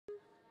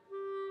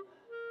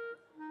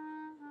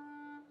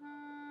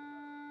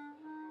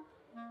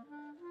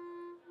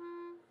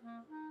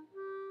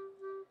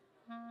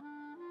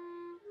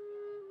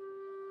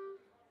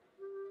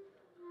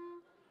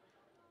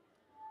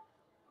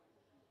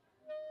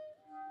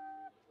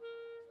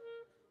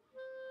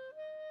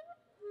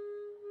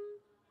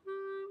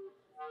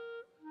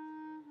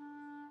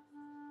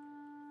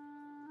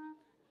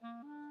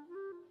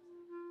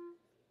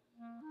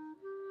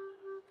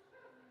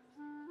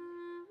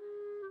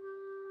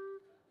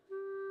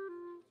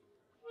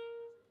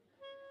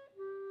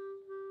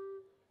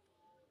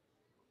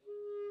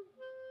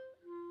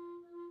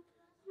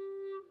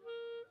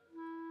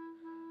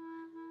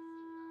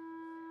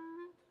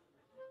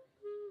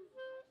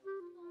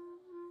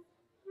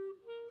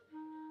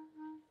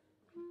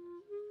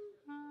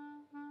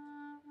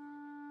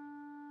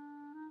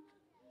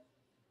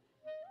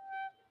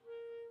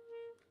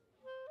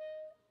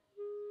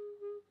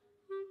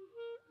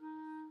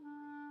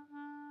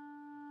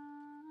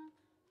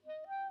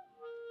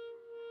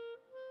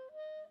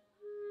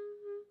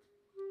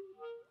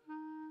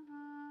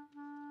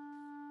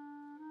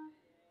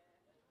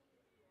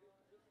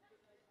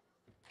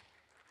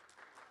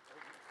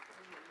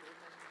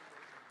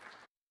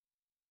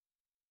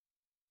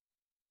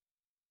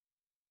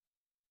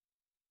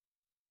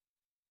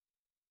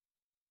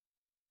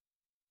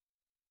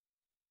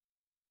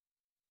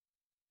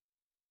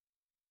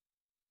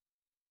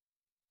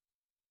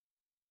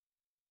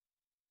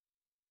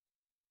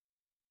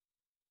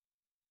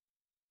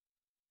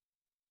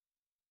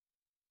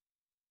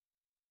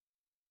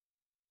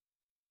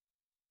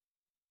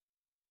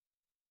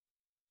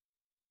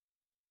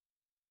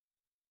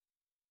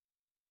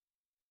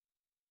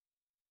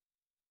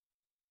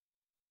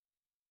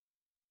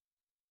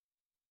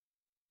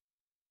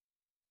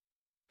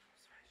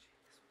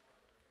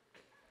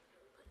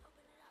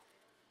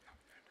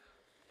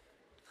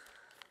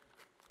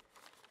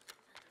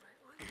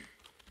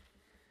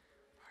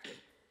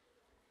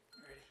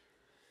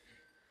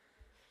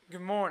Good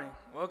morning.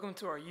 Welcome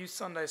to our Youth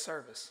Sunday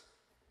service.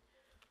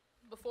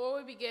 Before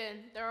we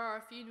begin, there are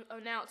a few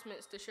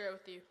announcements to share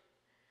with you.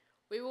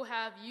 We will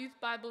have Youth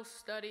Bible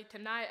Study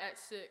tonight at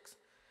 6,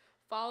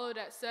 followed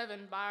at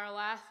 7 by our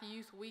last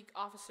Youth Week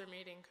Officer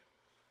meeting.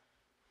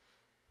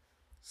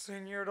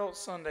 Senior Adult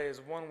Sunday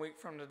is 1 week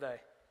from today.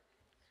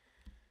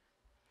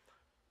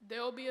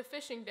 There will be a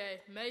fishing day,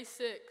 May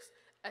 6th,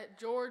 at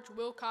George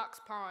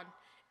Wilcox Pond.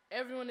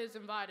 Everyone is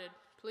invited.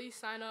 Please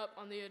sign up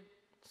on the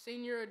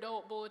Senior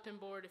Adult Bulletin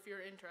Board if you're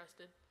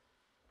interested.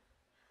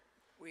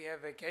 We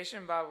have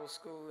Vacation Bible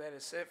School that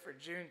is set for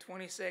June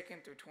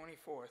 22nd through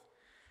 24th.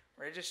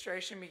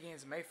 Registration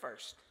begins May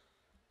 1st.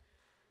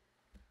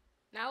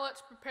 Now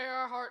let's prepare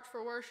our hearts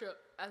for worship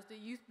as the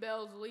youth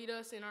bells lead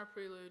us in our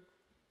prelude.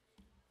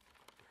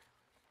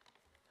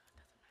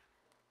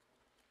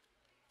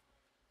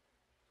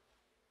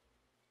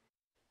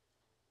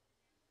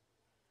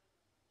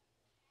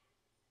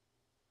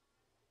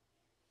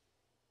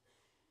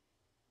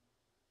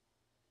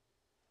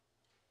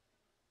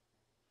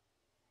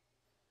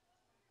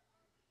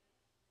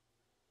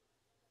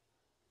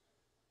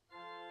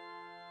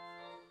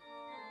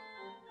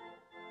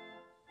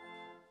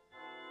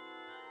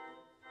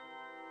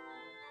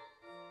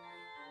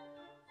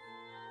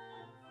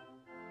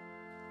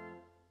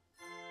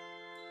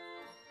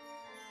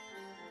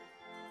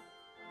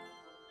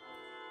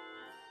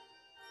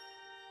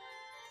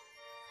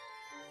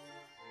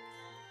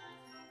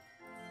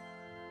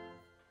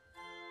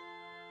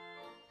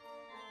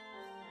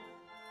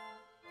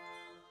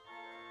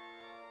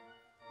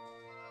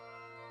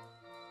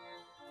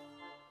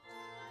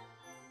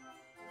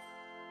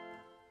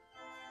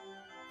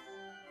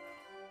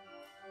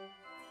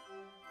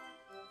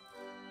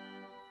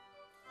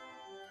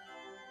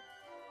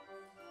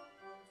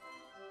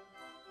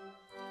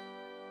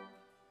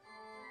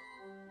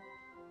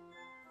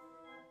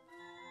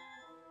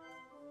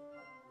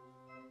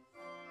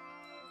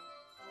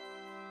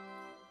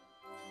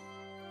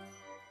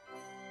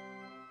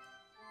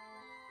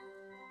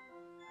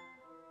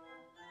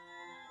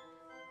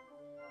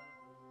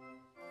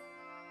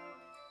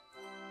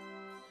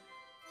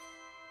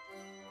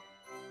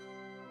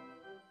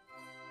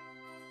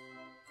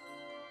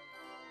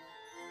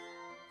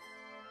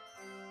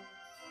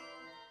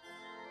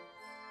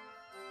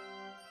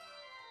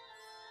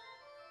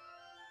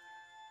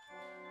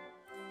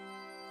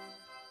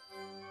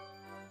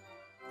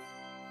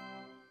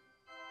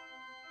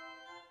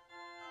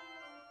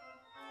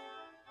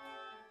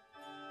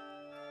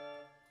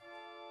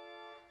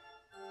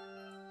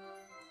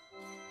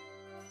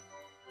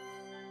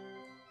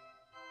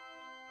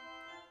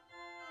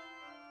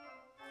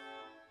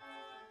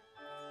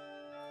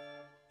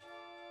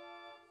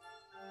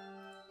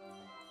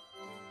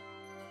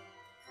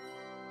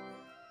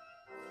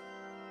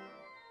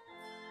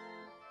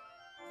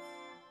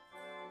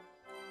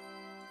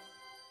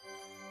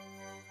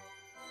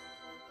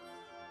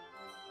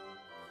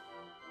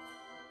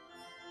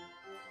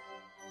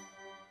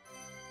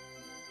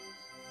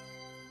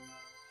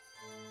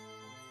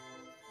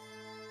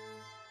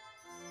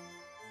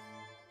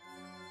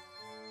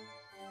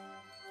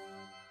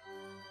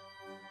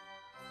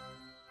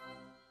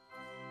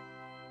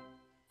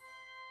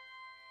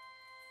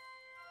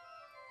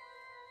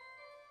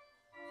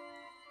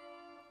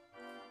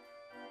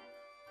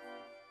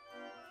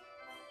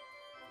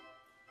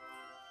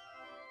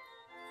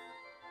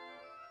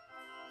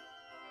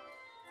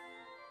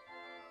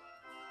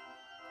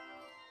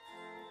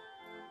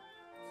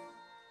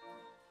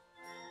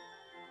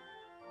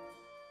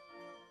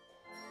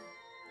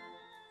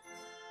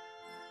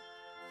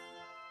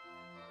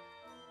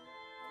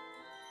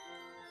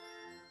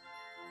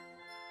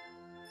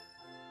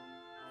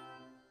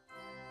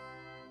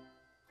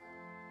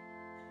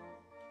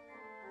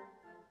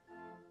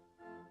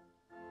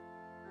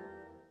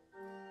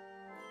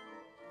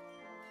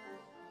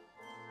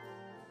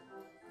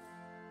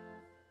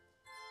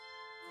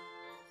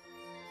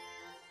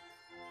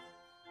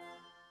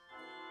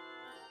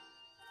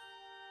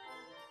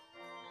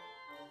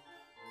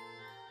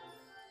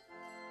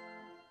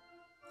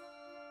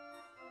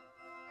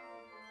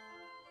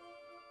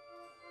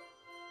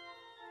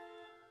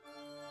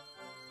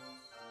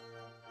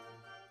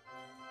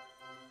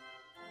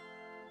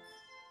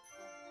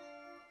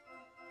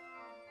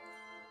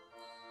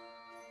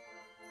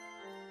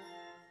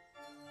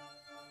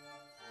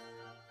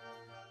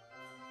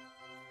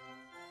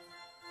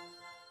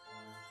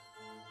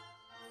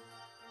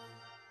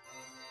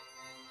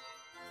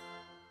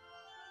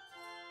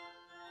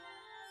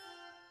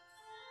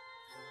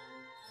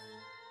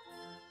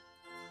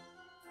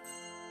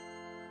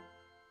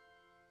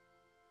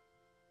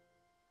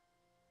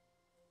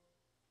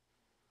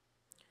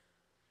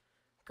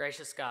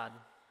 Gracious God,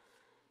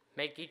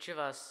 make each of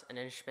us an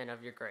instrument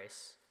of your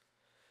grace.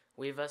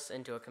 Weave us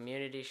into a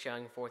community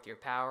showing forth your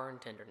power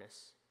and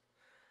tenderness.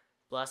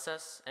 Bless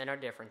us and our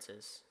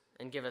differences,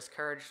 and give us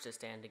courage to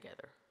stand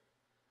together.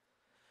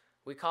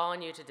 We call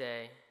on you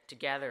today to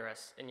gather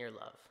us in your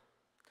love.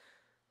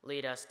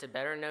 Lead us to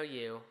better know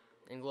you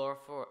and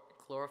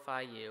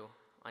glorify you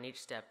on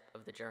each step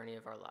of the journey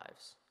of our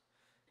lives.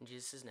 In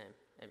Jesus' name,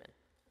 amen.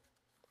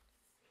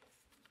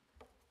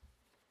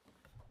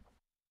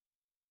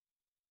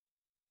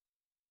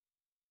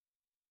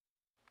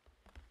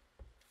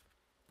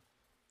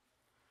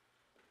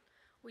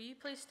 Will you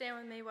please stand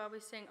with me while we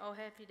sing Oh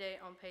Happy Day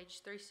on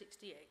page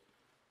 368?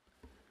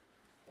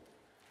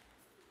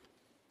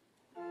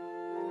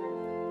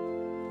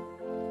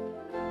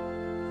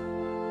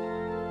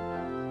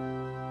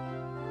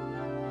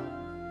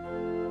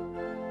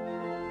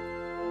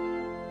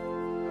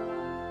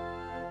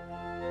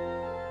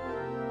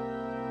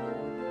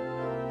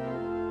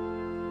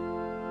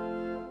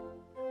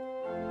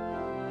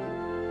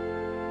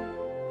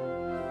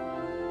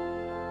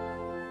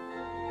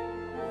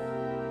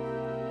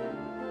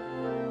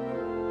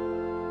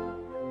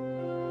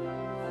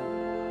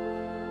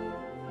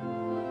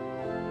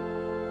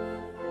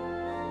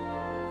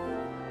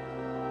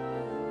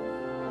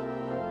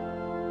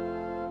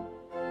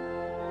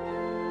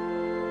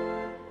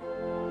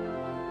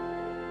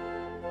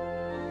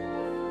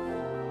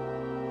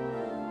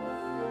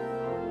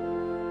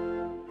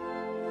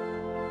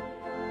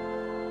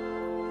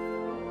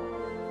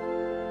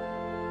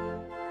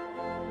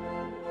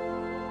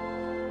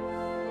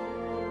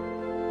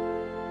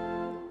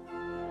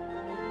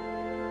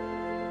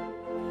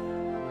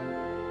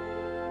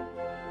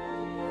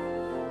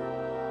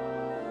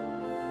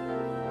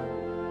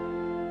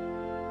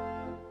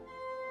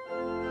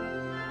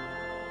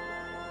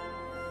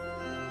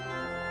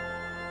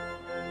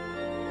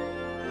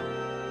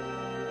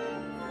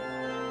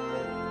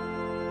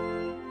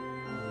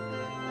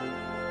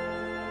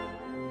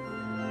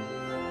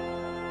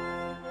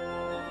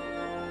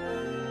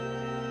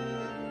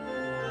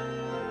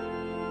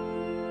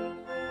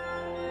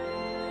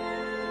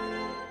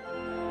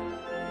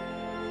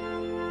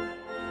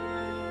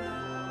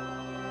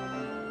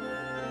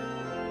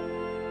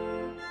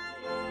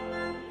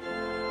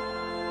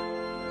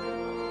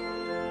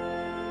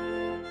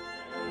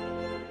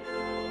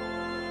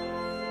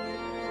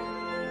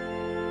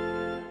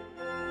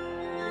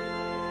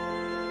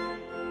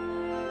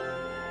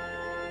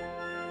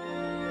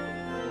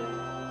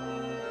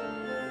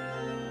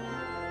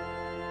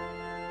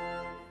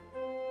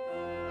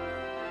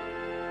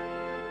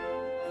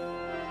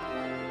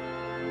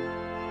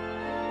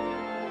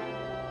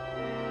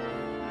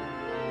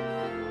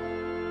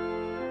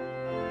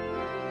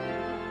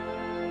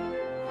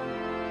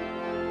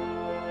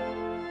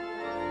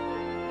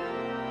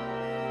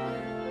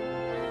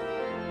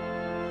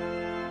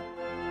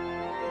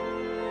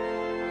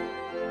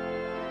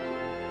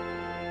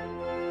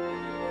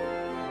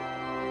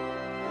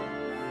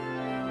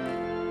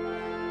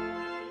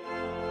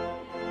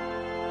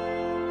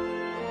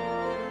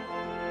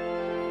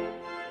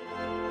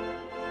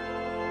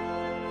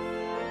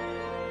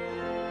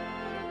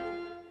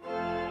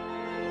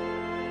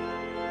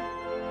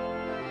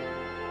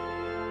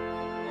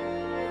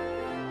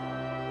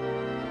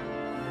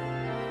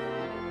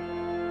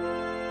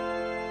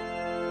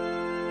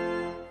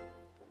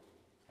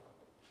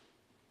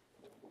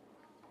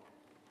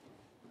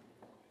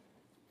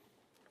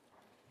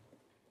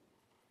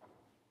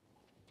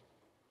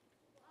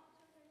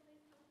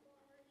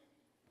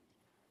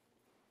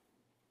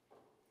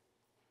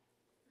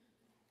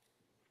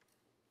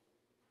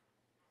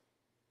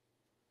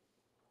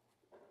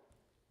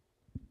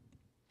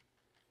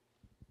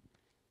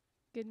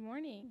 Good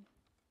morning.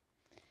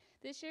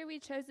 This year we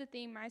chose the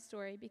theme My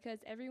Story because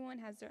everyone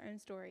has their own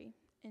story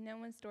and no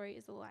one's story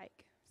is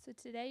alike. So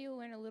today you'll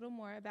learn a little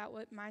more about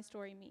what My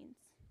Story means.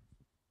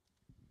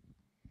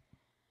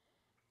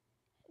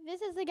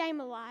 This is the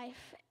game of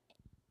life.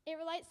 It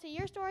relates to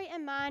your story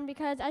and mine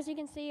because, as you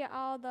can see,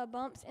 all the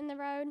bumps in the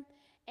road,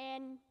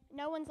 and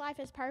no one's life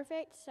is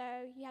perfect, so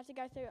you have to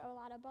go through a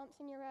lot of bumps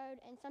in your road,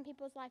 and some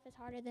people's life is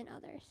harder than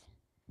others.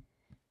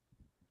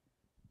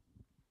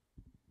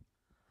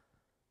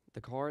 The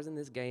cars in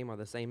this game are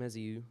the same as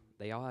you.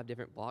 They all have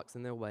different blocks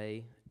in their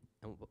way,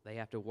 and they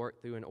have to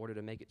work through in order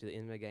to make it to the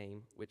end of the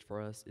game, which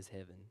for us is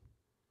heaven.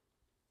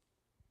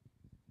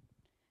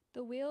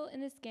 The wheel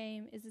in this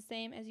game is the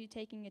same as you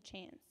taking a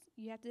chance.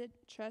 You have to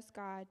trust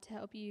God to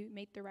help you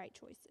make the right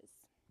choices.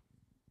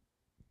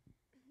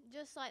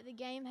 Just like the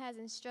game has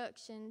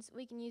instructions,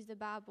 we can use the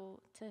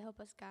Bible to help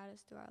us guide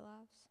us through our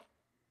lives.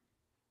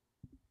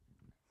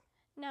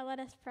 Now let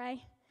us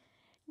pray.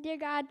 Dear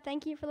God,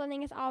 thank you for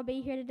letting us all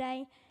be here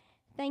today.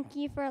 Thank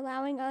you for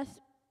allowing us,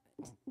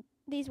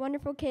 these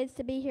wonderful kids,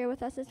 to be here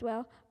with us as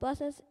well. Bless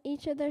us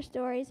each of their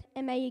stories,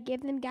 and may you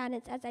give them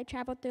guidance as they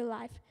travel through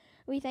life.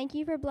 We thank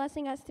you for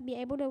blessing us to be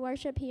able to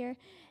worship here.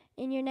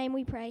 In your name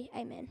we pray,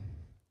 amen.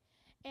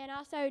 And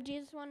also,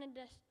 Jesus wanted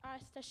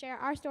us to share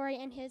our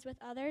story and his with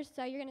others.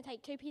 So you're going to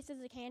take 2 pieces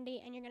of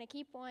candy, and you're going to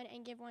keep one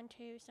and give one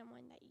to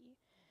someone that you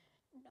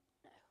don't know.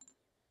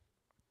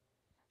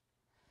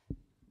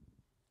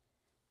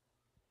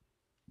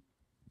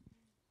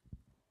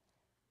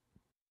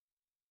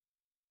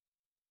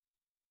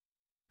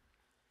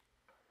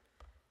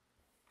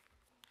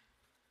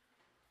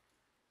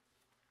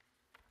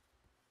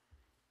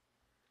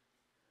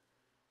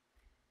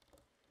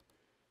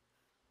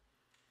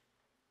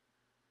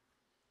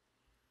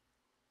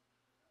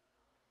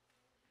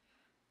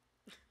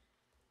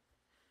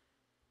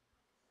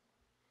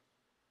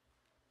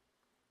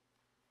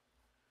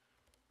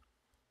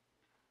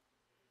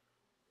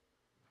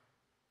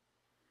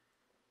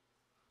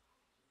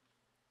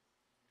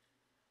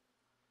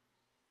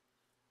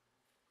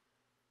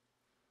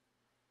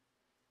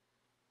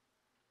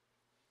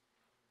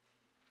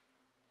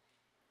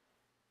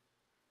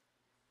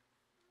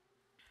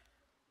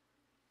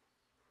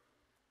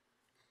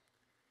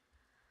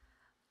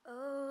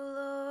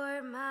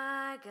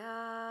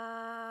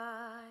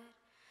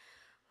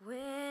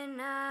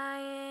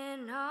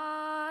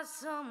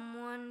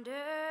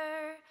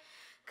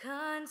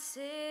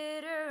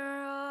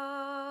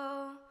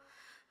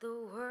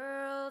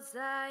 worlds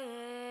thy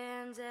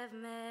hands have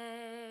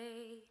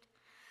made.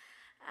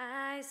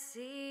 I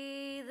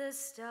see the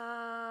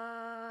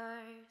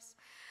stars,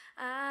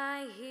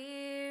 I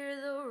hear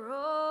the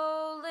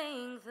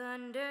rolling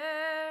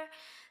thunder,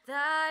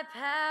 thy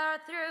power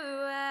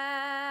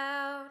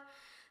throughout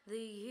the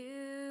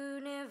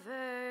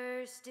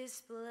universe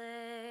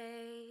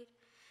displayed.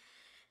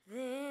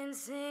 Then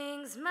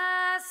sings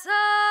my soul,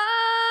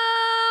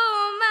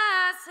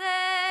 my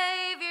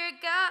Savior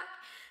God,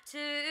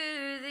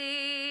 to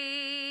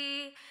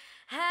thee.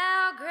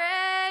 How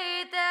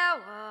great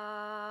thou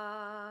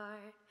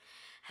art,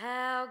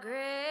 how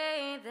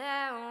great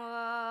thou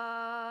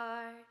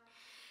art.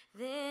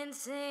 Then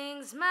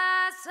sings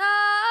my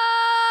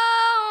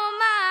soul,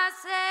 my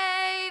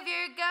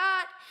Savior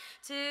God,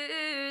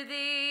 to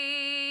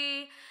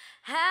thee.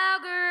 How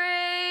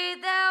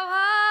great thou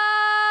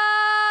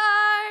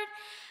art,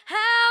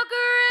 how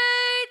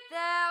great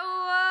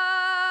thou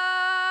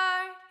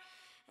art.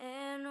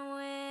 And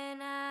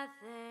when I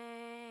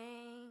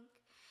think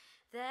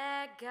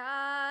that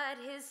God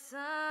his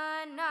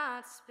Son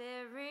not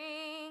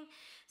sparing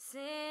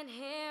sent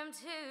him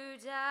to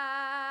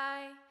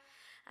die,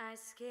 I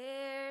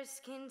scarce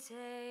can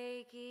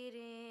take it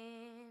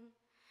in,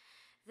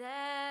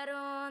 that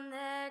on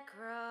that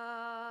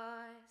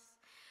cross,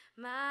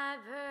 my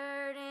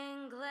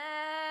burden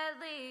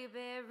gladly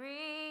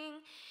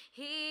bearing,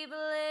 he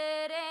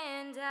bled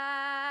and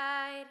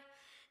died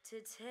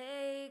to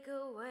take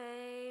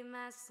away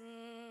my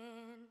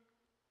sin.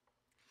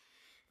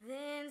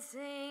 Then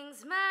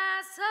sings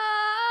my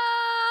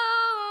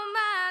soul,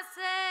 my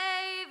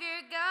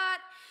Savior God,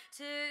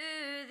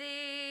 to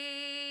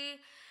thee.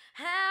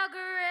 How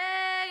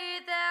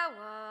great thou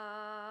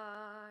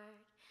art,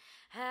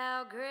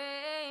 how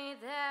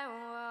great thou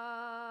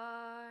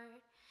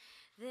art.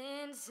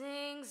 Then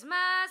sings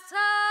my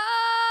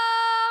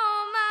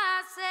soul,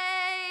 my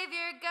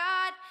Savior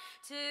God,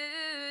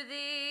 to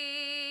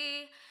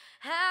thee.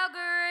 How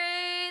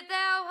great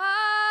thou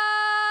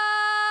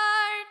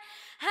art,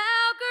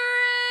 how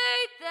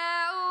great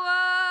thou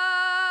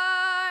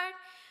art.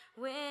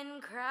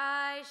 When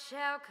Christ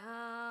shall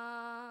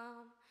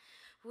come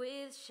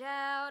with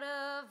shout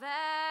of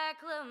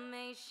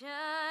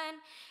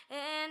acclamation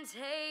and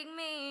take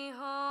me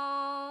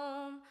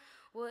home,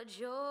 what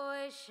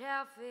joy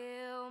shall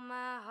fill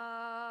my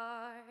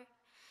heart.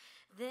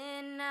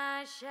 Then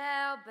I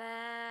shall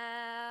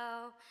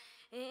bow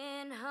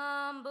in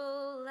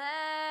humble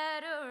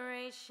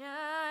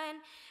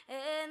adoration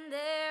and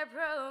there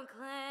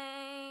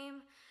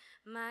proclaim,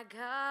 my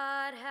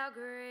God, how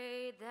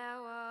great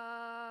thou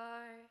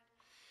art.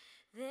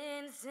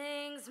 Then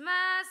sings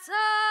my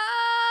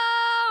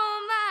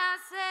soul, my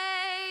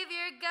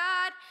Savior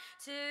God,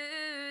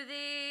 to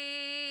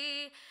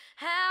thee.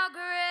 How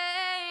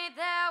great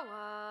thou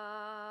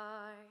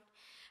art,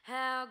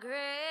 how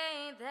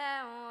great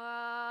thou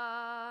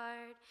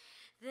art.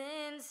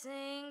 Then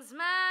sings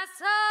my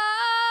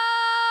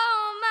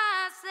soul,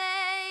 my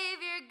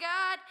Savior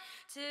God,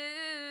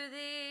 to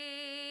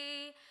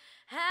thee.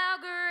 How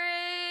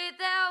great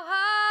thou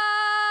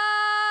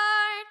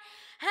art,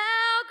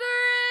 how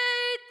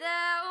great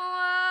thou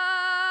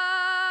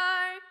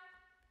art.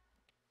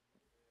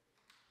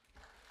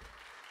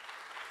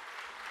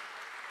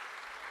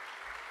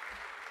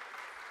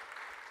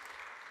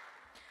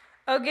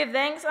 O give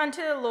thanks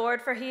unto the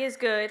Lord, for he is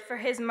good, for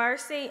his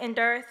mercy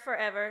endureth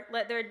forever.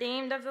 Let the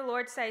redeemed of the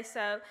Lord say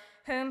so,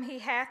 whom he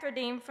hath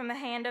redeemed from the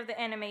hand of the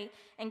enemy,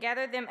 and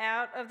gathered them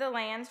out of the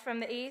lands from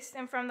the east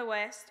and from the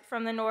west,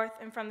 from the north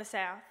and from the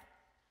south.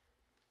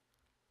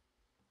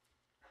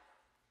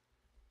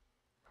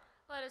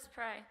 Let us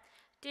pray.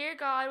 Dear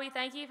God, we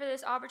thank you for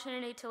this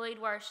opportunity to lead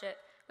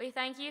worship. We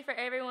thank you for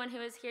everyone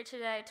who is here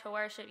today to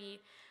worship you.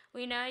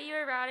 We know you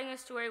are writing a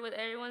story with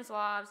everyone's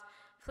lives.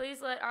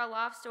 Please let our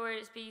life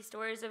stories be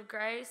stories of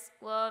grace,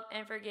 love,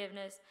 and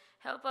forgiveness.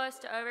 Help us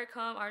to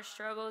overcome our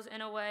struggles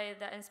in a way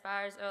that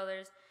inspires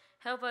others.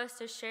 Help us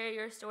to share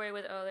your story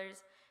with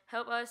others.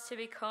 Help us to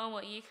become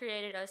what you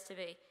created us to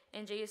be.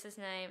 In Jesus'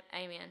 name,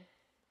 amen.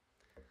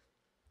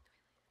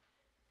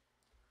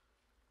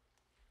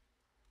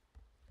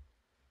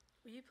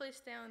 Will you please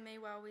stand with me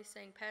while we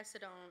sing Pass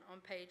It On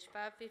page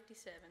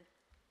 557.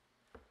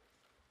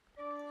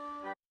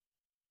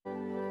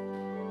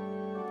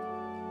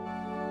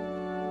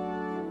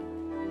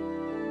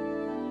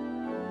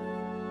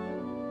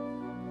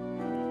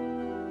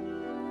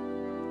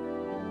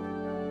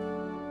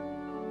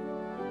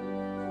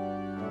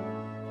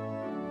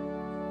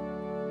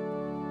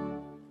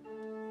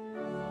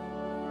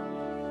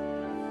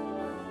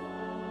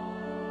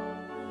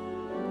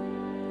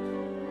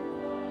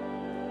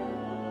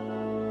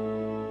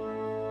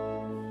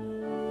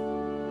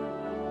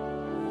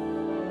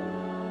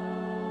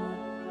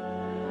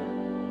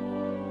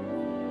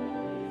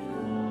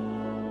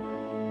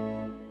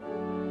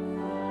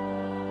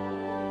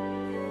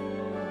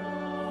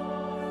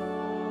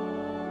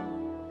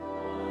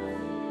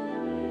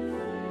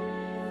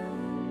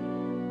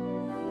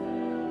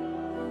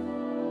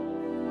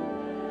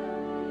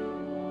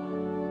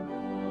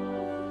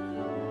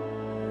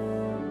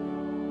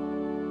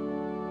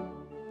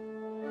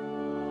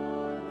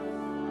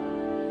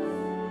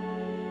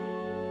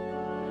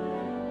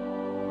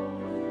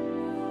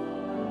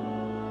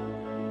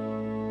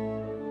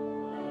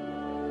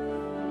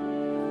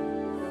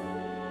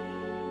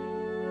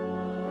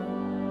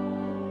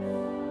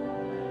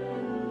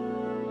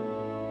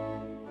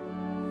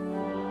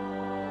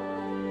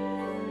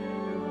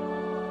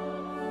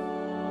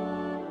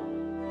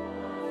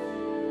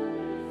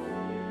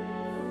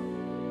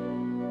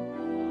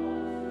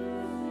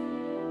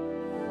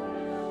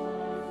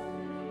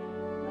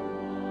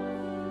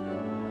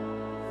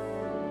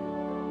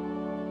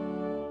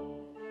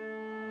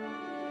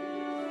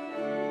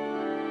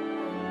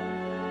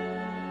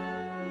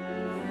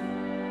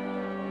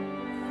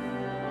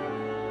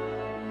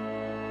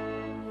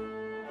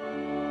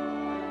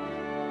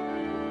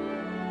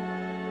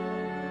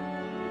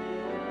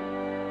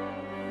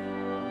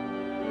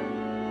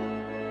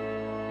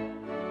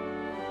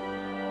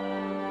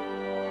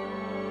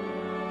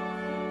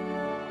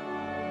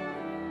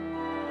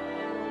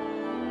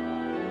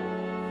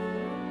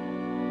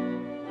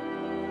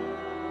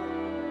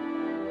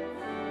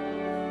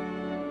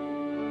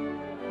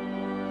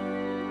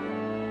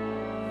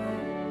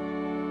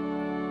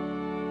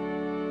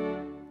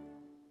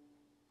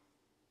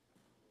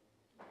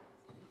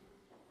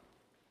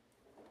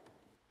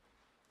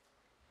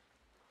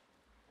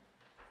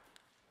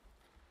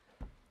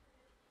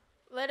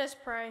 Let us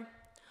pray.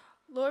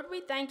 Lord,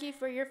 we thank you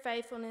for your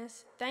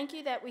faithfulness. Thank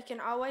you that we can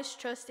always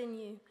trust in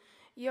you.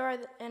 You are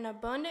an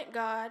abundant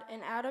God,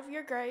 and out of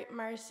your great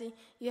mercy,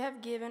 you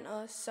have given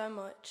us so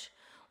much.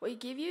 We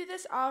give you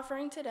this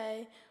offering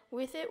today.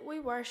 With it, we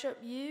worship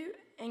you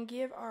and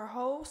give our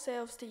whole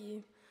selves to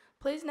you.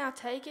 Please now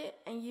take it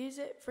and use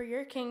it for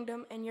your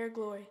kingdom and your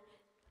glory.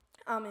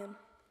 Amen.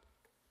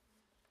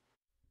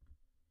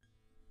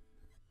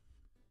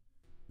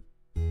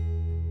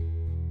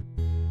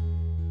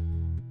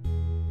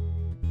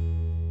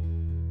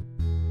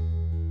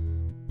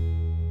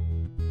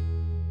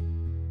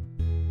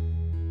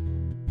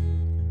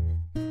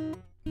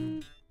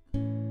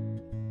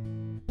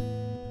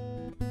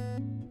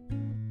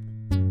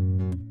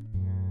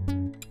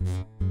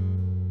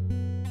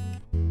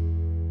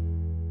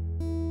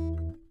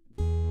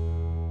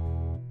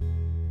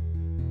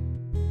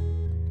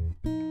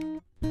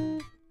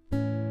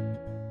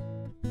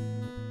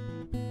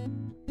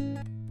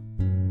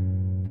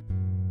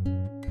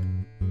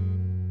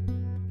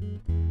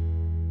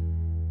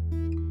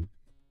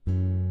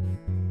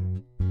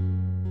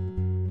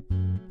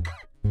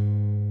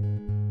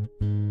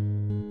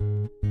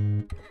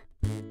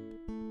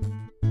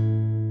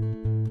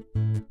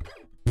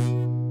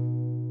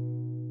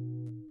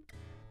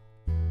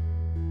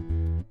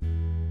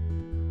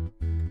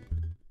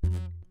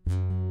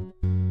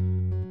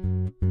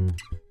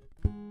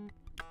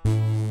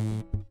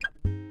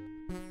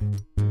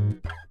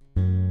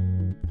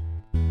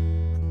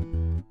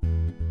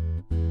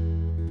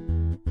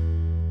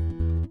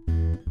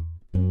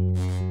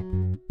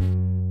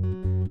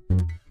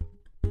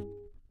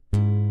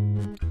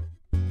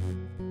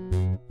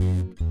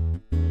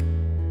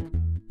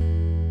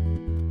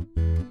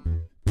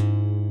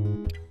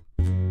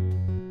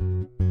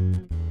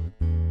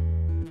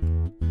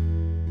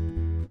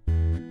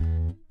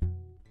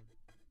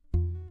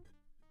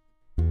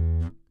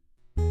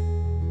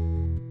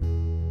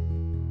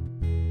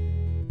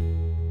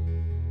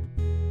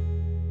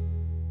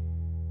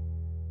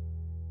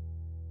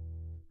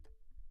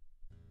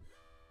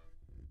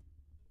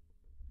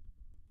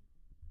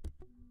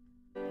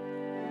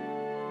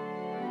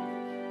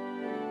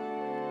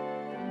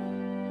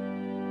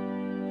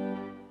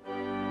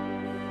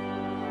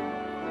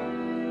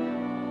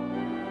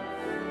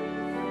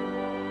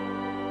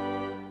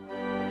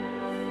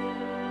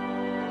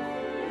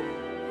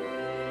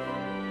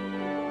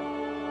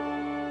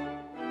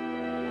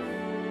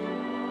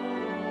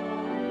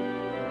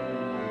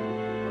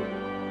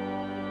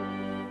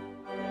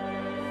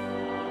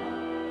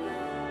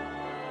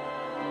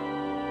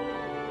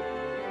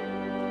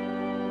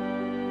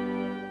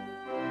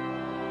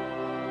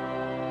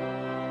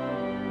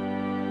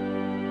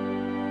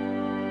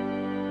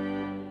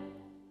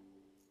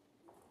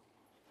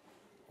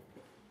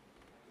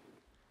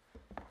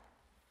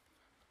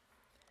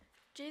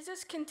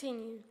 Jesus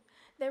continued,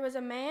 "There was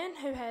a man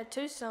who had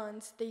 2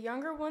 sons. The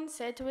younger one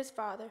said to his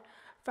father,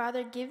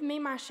 'Father, give me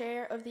my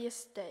share of the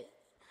estate.'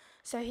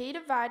 So he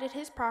divided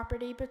his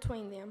property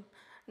between them.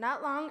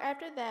 Not long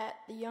after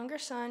that, the younger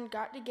son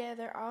got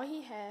together all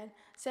he had,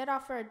 set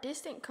off for a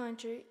distant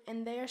country,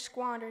 and there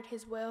squandered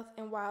his wealth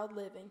in wild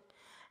living.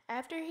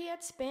 After he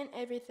had spent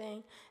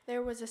everything,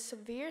 there was a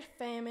severe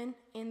famine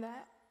in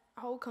that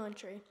whole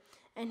country,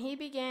 and he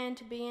began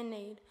to be in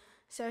need.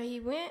 So he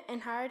went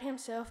and hired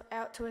himself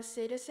out to a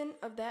citizen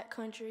of that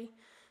country,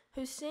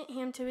 who sent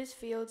him to his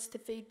fields to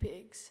feed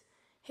pigs.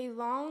 He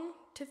longed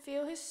to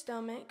fill his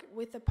stomach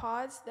with the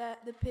pods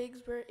that the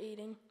pigs were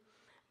eating,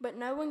 but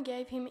no one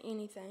gave him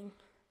anything.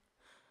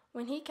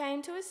 When he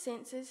came to his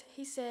senses,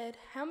 he said,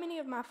 'How many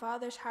of my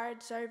father's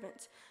hired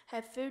servants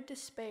have food to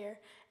spare,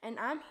 and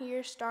I'm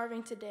here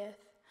starving to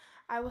death?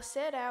 I will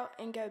set out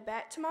and go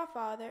back to my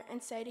father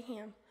and say to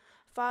him,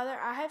 Father,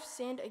 I have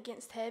sinned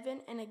against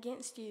heaven and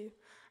against you.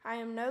 I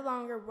am no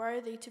longer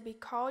worthy to be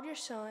called your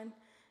son.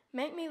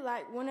 Make me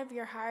like one of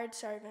your hired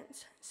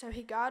servants.' So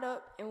he got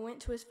up and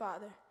went to his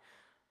father.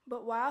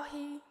 But while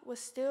he was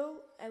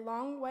still a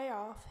long way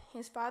off,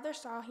 his father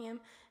saw him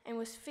and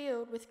was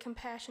filled with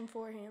compassion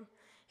for him.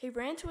 He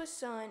ran to his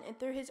son and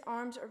threw his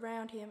arms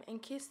around him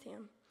and kissed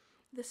him.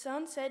 The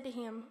son said to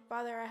him,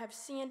 'Father, I have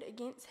sinned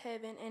against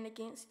heaven and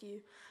against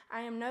you.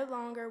 I am no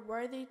longer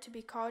worthy to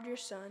be called your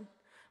son.'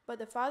 But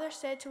the father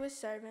said to his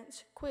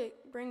servants,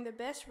 'Quick, bring the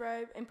best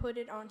robe and put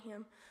it on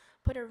him.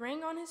 Put a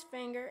ring on his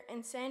finger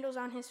and sandals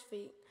on his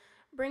feet.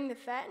 Bring the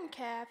fattened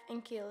calf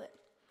and kill it.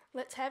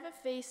 Let's have a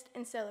feast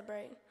and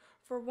celebrate.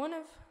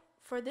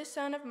 For this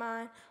son of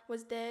mine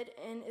was dead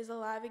and is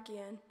alive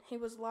again. He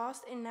was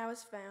lost and now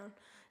is found.'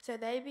 So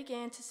they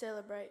began to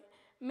celebrate.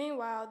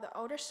 Meanwhile, the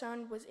older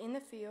son was in the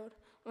field.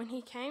 When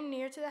he came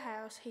near to the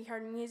house, he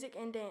heard music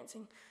and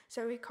dancing.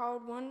 So he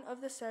called one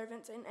of the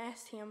servants and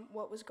asked him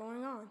what was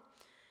going on.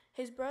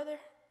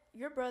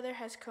 'Your brother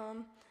has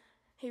come,'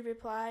 he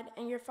replied,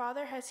 'and your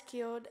father has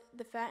killed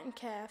the fattened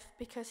calf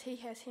because he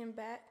has him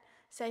back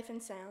safe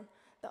and sound.'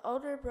 The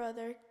older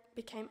brother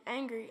became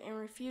angry and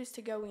refused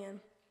to go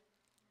in.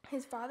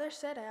 His father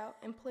set out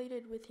and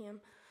pleaded with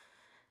him,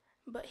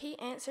 but he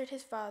answered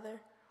his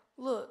father,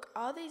 Look,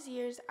 all these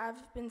years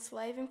I've been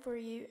slaving for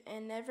you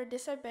and never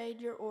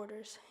disobeyed your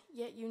orders,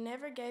 yet you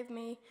never gave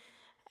me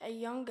a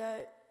young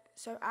goat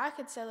so I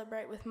could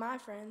celebrate with my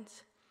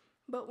friends.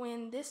 But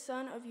when this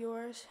son of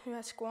yours, who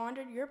has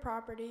squandered your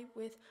property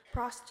with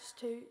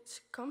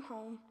prostitutes, come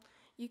home,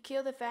 you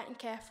kill the fattened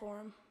calf for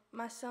him.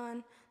 My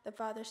son, the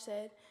father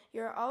said,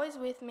 you are always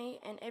with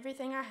me, and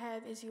everything I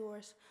have is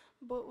yours.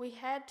 But we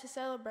had to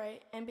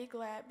celebrate and be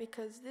glad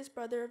because this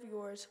brother of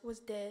yours was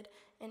dead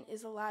and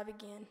is alive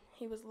again.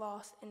 He was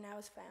lost and now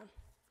is found.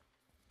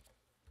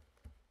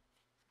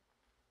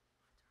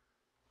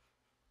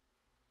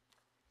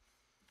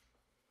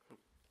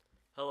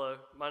 Hello,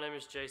 my name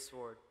is Jace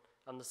Ward.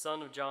 I'm the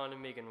son of John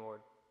and Megan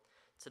Ward.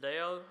 Today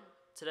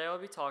I'll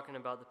be talking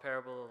about the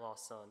parable of the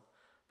lost son,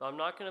 but I'm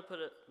going to put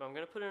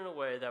it in a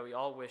way that we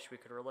all wish we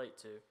could relate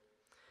to.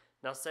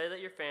 Now say that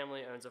your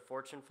family owns a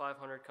Fortune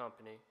 500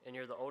 company and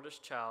you're the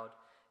oldest child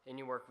and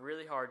you work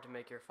really hard to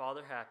make your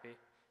father happy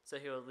so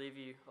he will leave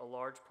you a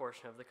large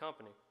portion of the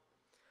company.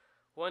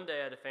 One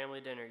day at a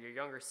family dinner, your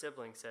younger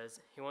sibling says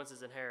he wants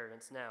his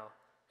inheritance now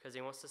because he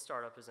wants to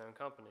start up his own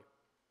company.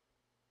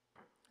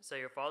 So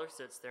your father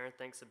sits there and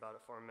thinks about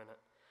it for a minute,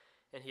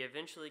 and he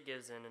eventually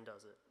gives in and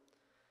does it.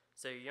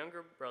 So your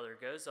younger brother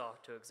goes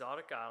off to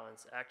exotic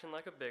islands, acting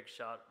like a big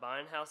shot,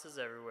 buying houses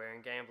everywhere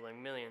and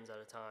gambling millions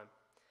at a time.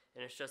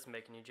 And it's just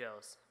making you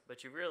jealous.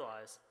 But you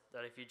realize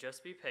that if you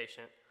just be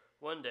patient,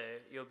 one day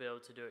you'll be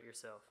able to do it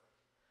yourself.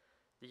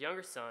 The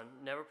younger son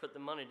never put the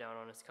money down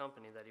on his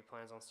company that he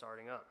plans on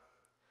starting up.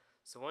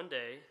 So one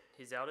day,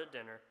 he's out at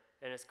dinner,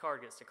 and his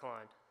card gets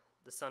declined.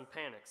 The son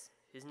panics.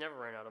 He's never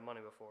ran out of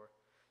money before.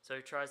 So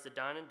he tries to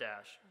dine and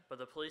dash, but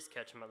the police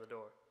catch him at the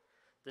door.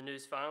 The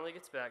news finally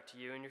gets back to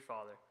you and your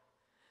father.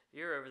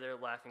 You're over there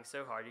laughing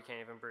so hard you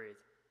can't even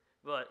breathe.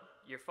 But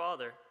your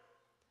father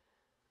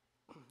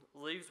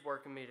leaves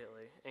work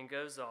immediately and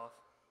goes off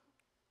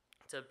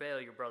to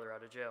bail your brother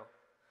out of jail.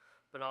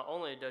 But not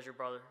only does your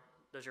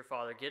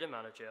father get him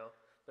out of jail,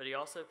 but he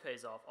also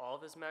pays off all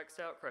of his maxed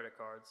out credit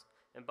cards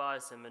and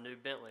buys him a new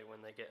Bentley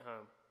when they get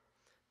home.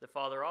 The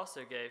father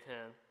also gave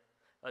him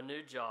a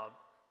new job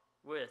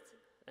with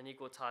an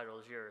equal title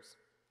as yours.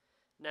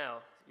 Now,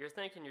 you're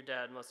thinking your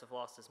dad must have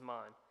lost his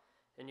mind,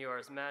 and you are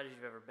as mad as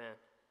you've ever been.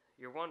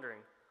 You're wondering,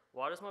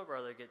 why does my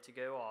brother get to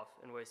go off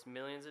and waste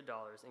millions of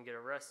dollars and get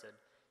arrested,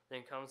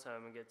 then comes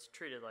home and gets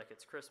treated like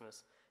it's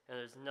Christmas, and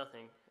there's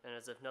nothing, and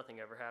as if nothing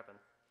ever happened?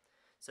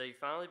 So you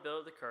finally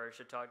build up the courage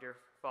to talk to your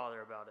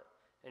father about it,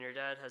 and your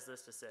dad has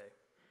this to say.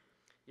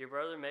 Your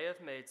brother may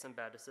have made some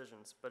bad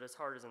decisions, but his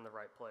heart is in the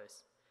right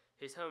place.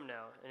 He's home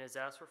now, and has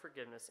asked for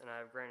forgiveness, and I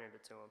have granted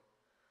it to him.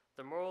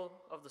 The moral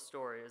of the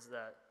story is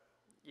that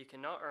you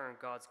cannot earn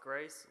God's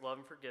grace, love,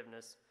 and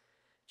forgiveness.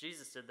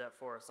 Jesus did that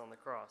for us on the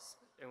cross,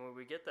 and when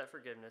we get that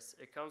forgiveness,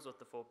 it comes with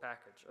the full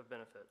package of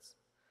benefits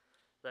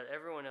that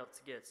everyone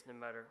else gets no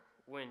matter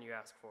when you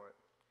ask for it.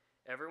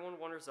 Everyone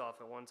wanders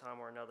off at one time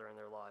or another in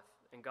their life,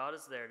 and God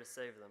is there to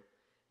save them.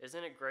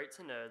 Isn't it great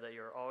to know that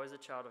you are always a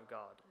child of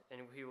God,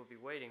 and He will be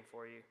waiting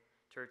for you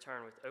to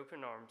return with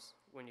open arms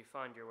when you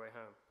find your way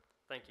home?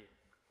 Thank you.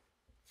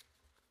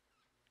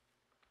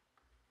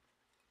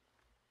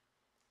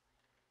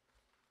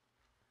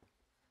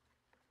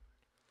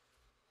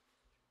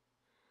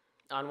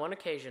 On one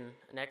occasion,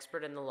 an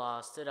expert in the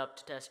law stood up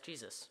to test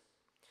Jesus.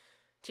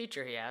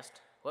 "Teacher," he asked,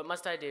 "what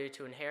must I do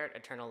to inherit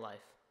eternal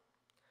life?"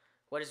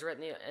 "What is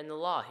written in the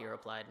law?" he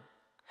replied.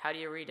 "How do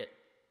you read it?"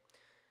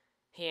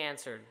 He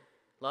answered,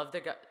 "Love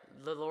the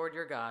Lord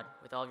your God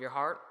with all of your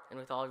heart and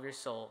with all of your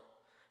soul,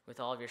 with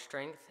all of your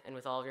strength and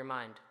with all of your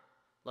mind.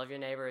 Love your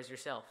neighbor as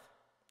yourself."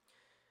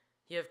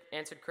 "You have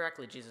answered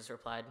correctly," Jesus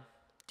replied.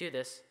 "Do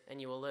this, and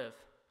you will live."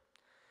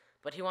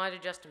 But he wanted to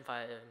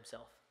justify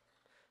himself.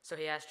 So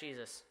he asked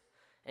Jesus,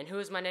 "And who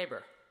is my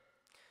neighbor?"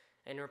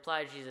 In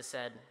reply, Jesus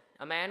said,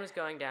 "A man was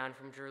going down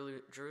from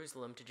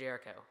Jerusalem to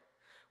Jericho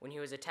when he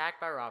was attacked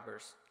by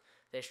robbers.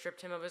 They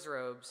stripped him of his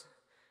robes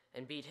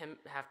and beat him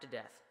half to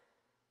death.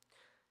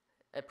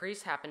 A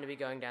priest happened to be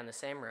going down the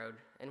same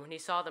road, and when he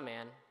saw the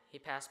man, he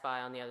passed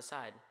by on the other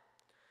side.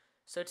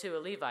 So too a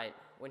Levite,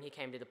 when he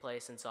came to the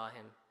place and saw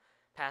him,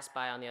 passed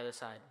by on the other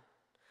side.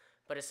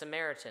 But a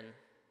Samaritan,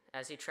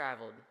 as he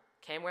traveled,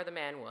 came where the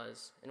man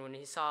was, and when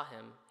he saw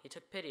him, he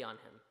took pity on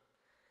him.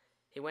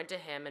 He went to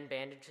him and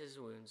bandaged his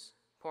wounds,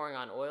 pouring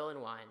on oil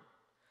and wine.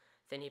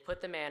 Then he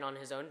put the man on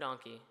his own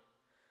donkey,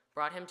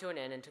 brought him to an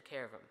inn, and took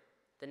care of him.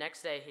 The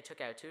next day he took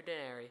out 2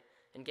 denarii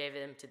and gave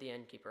them to the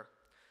innkeeper.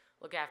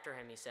 'Look after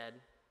him,' he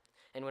said,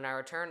 'and when I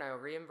return, I will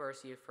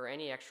reimburse you for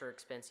any extra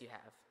expense you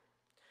have.'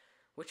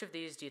 Which of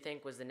these do you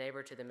think was the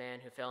neighbor to the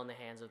man who fell in the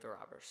hands of the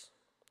robbers?"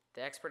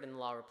 The expert in the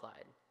law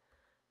replied,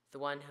 "The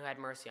one who had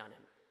mercy on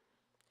him."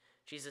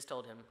 Jesus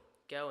told him,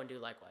 "Go and do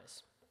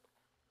likewise."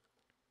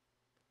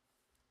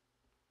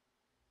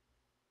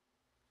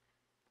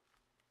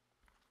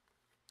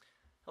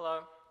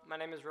 Hello, my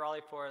name is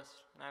Raleigh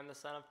Forrest, and I am the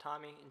son of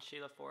Tommy and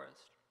Sheila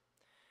Forrest.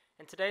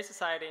 In today's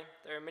society,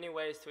 there are many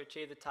ways to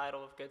achieve the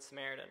title of Good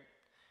Samaritan.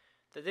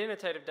 The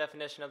denotative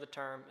definition of the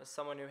term is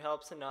someone who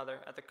helps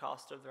another at the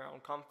cost of their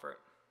own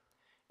comfort.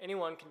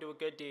 Anyone can do a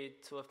good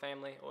deed to a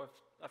family or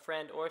a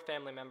friend or a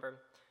family member,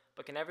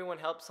 but can everyone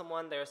help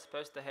someone they are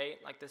supposed to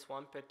hate, like this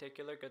one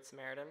particular Good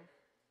Samaritan?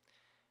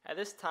 At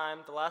this time,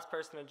 the last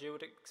person a Jew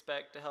would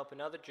expect to help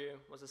another Jew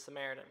was a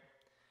Samaritan.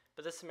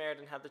 But this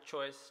Samaritan had the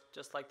choice,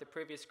 just like the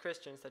previous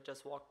Christians that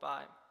just walked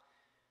by.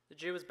 The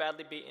Jew was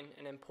badly beaten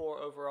and in poor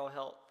overall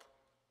health,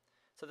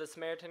 so the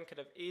Samaritan could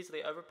have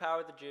easily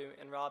overpowered the Jew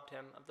and robbed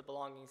him of the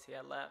belongings he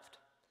had left.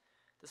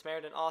 The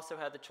Samaritan also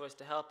had the choice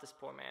to help this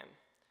poor man,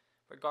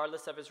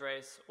 regardless of his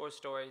race or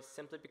story,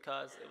 simply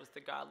because it was the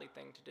godly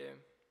thing to do.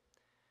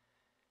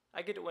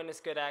 I get to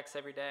witness good acts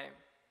every day.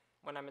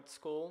 When I'm at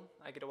school,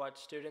 I get to watch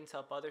students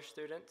help other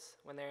students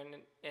when they're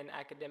in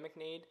academic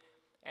need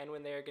and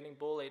when they are getting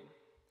bullied.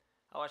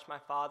 I watch my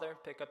father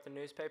pick up the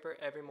newspaper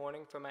every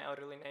morning for my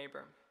elderly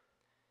neighbor.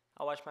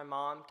 I watch my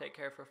mom take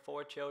care of her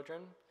 4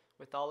 children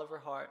with all of her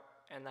heart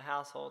and the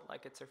household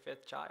like it's her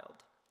 5th child.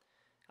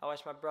 I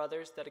watch my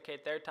brothers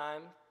dedicate their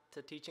time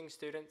to teaching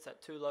students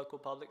at 2 local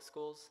public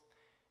schools,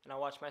 and I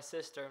watch my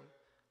sister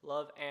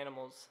love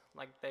animals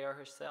like they are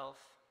herself.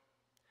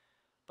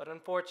 But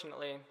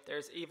unfortunately, there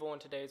is evil in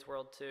today's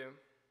world too.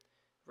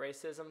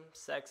 Racism,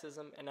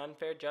 sexism, and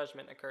unfair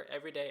judgment occur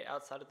every day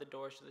outside of the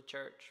doors of the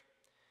church.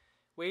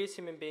 We as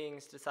human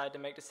beings decide to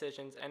make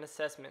decisions and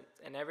assessments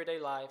in everyday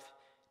life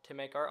to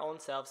make our own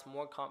selves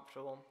more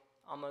comfortable,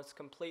 almost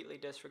completely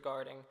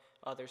disregarding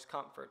others'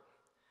 comfort.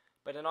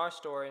 But in our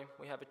story,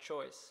 we have a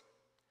choice.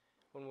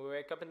 When we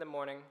wake up in the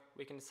morning,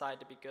 we can decide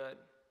to be good.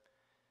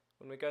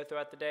 When we go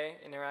throughout the day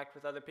and interact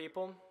with other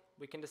people,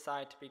 we can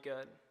decide to be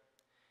good.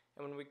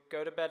 And when we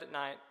go to bed at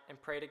night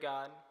and pray to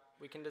God,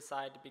 we can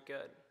decide to be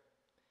good.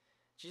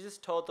 Jesus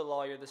told the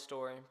lawyer the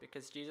story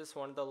because Jesus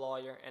wanted the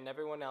lawyer and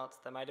everyone else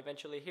that might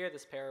eventually hear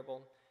this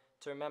parable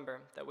to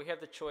remember that we have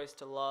the choice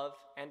to love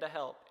and to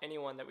help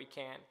anyone that we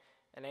can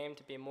and aim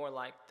to be more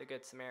like the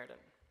Good Samaritan.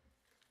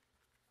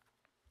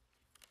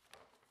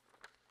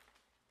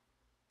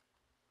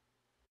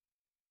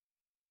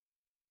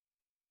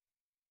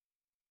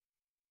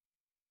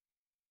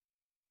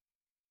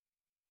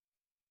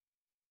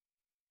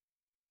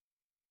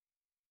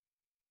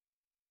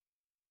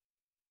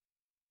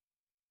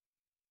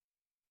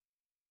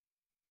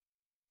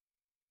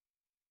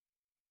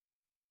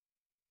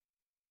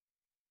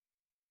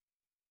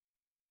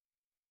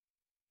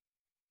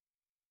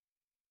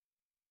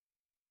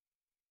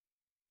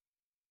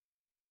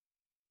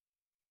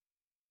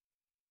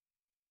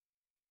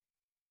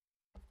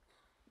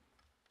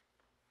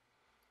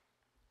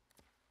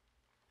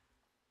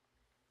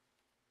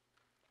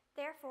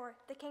 Therefore,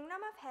 the kingdom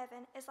of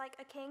heaven is like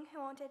a king who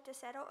wanted to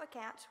settle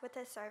accounts with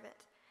his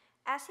servants.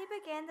 As he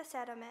began the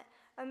settlement,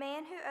 a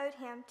man who owed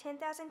him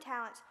 10,000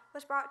 talents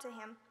was brought to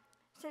him.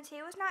 Since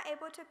he was not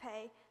able to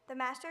pay, the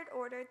master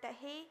ordered that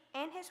he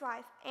and his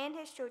wife and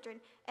his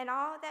children and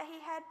all that he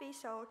had be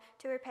sold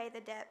to repay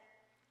the debt.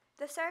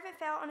 The servant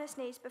fell on his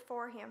knees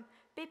before him.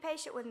 "Be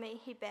patient with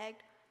me," he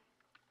begged,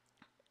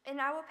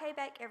 "and I will pay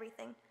back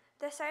everything."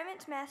 The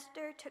servant's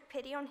master took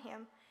pity on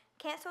him,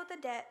 canceled the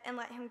debt, and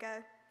let him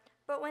go.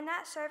 But when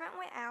that servant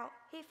went out,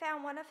 he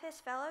found one of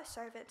his fellow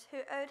servants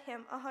who owed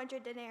him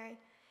 100 denarii.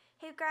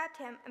 He grabbed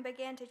him and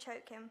began to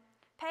choke him.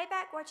 "Pay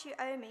back what you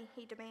owe me,"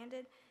 he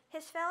demanded.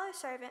 His fellow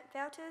servant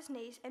fell to his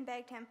knees and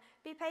begged him,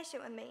 "Be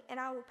patient with me, and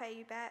I will pay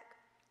you back."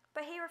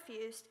 But he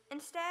refused.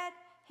 Instead,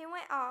 he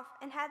went off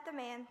and had the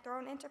man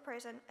thrown into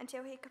prison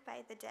until he could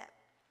pay the debt.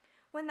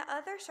 When the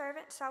other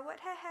servants saw what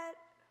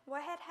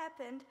had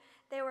happened,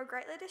 they were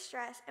greatly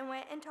distressed and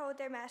went and told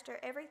their master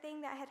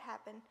everything that had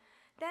happened.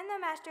 Then the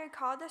master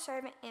called the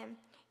servant in.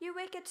 "You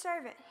wicked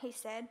servant," he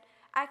said.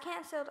 "I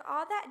canceled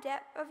all that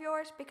debt of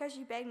yours because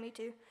you begged me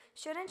to.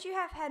 Shouldn't you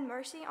have had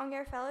mercy on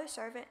your fellow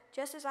servant,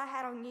 just as I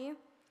had on you?"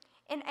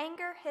 In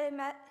anger,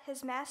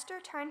 his master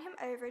turned him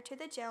over to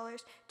the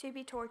jailers to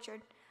be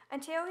tortured,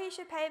 until he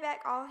should pay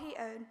back all he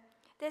owed.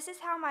 This is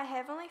how my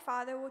heavenly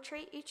Father will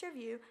treat each of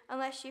you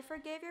unless you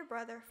forgive your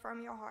brother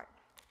from your heart.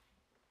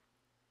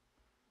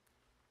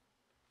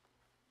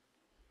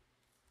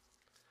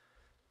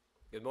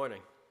 Good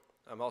morning.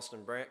 I'm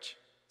Austin Branch,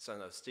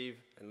 son of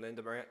Steve and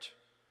Linda Branch.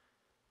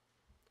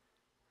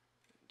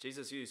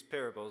 Jesus used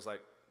parables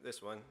like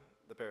this one,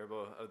 the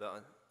parable of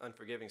the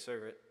unforgiving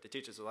servant, to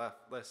teach us a life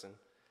lesson,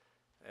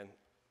 and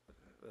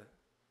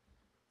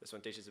this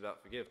one teaches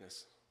about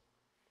forgiveness.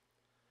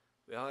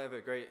 We all have a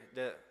great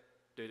debt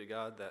due to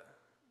God that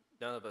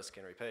none of us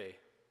can repay,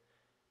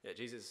 yet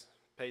Jesus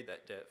paid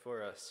that debt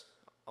for us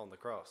on the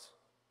cross.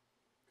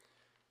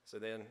 So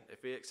then,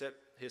 if we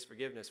accept his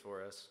forgiveness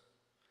for us,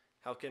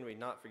 how can we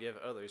not forgive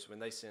others when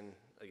they sin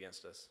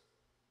against us?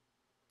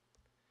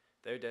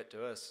 Their debt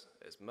to us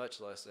is much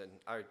less than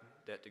our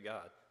debt to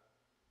God.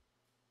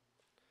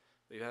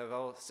 We have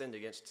all sinned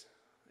against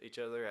each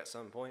other at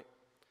some point,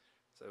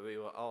 so we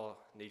will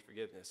all need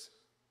forgiveness.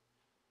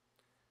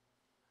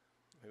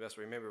 We must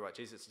remember what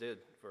Jesus did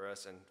for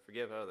us and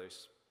forgive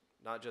others,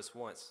 not just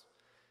once,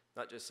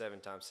 not just 7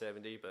 times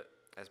 70, but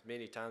as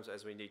many times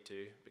as we need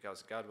to,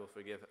 because God will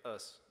forgive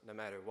us no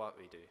matter what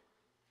we do.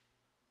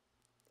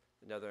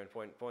 Another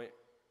important point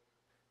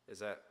is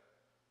that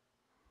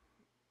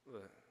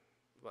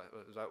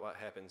what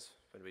happens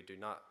when we do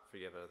not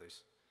forgive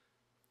others.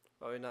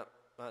 While we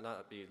might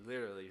not be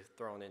literally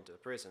thrown into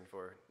prison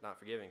for not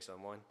forgiving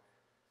someone,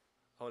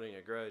 holding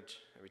a grudge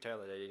and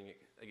retaliating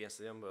against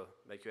them will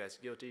make you as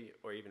guilty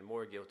or even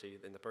more guilty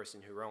than the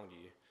person who wronged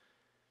you.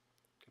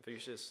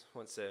 Confucius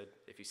once said,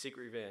 "If you seek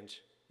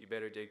revenge, you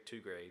better dig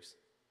 2 graves."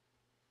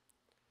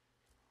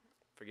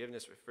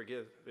 Forgiveness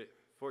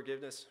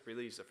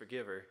relieves the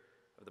forgiver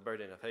of the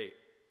burden of hate.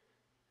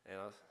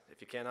 And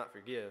if you cannot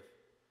forgive,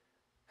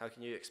 how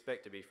can you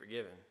expect to be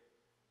forgiven?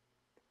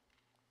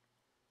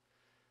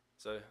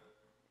 So,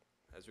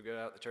 as we go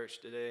out the church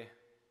today,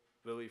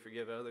 will we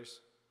forgive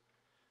others?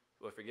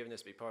 Will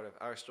forgiveness be part of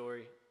our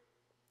story?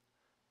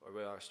 Or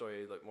will our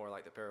story look more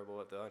like the parable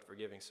of the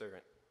unforgiving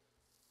servant?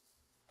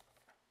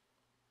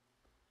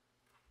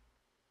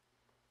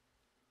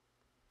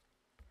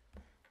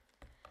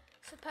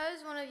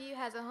 Suppose one of you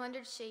has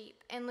 100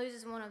 sheep and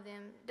loses one of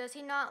them. Does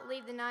he not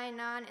leave the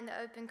 99 in the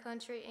open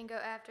country and go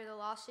after the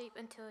lost sheep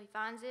until he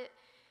finds it?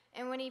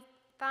 And when he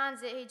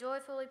finds it, he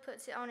joyfully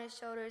puts it on his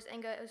shoulders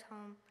and goes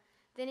home.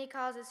 Then he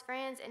calls his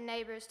friends and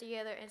neighbors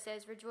together and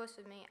says, "Rejoice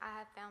with me, I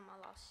have found my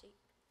lost sheep."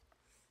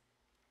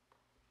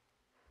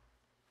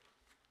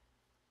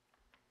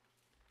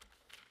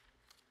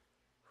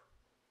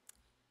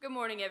 Good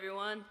morning,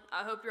 everyone.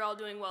 I hope you're all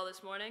doing well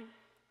this morning.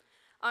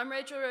 I'm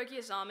Rachel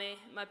Rokiasami.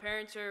 My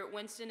parents are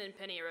Winston and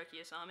Penny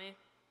Rokiasami.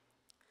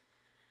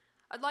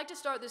 I'd like to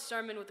start this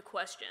sermon with a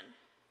question.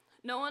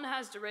 No one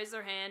has to raise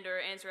their hand or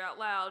answer out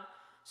loud,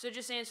 so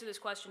just answer this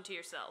question to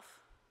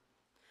yourself.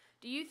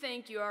 Do you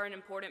think you are an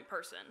important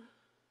person?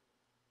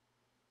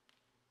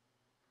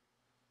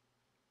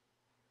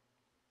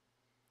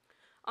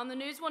 On the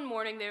news one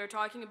morning, they were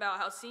talking about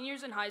how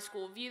seniors in high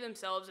school view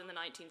themselves in the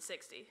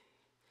 1960s.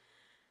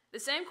 The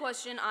same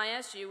question I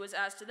asked you was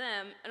asked to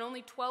them, and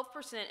only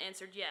 12%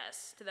 answered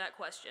yes to that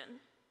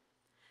question.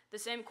 The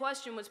same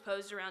question was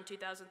posed around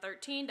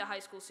 2013 to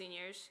high school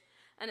seniors,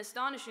 and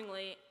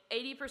astonishingly,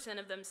 80%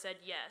 of them said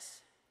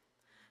yes.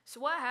 So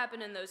what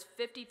happened in those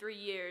 53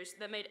 years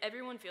that made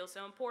everyone feel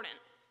so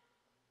important?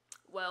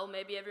 Well,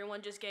 maybe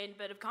everyone just gained a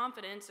bit of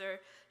confidence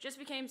or just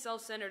became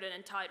self-centered and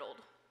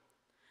entitled.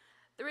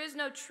 There is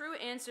no true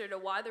answer to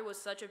why there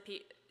was such a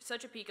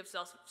peak of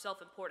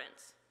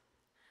self-importance.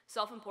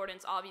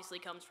 Self-importance obviously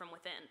comes from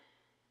within.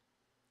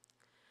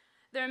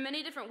 There are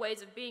many different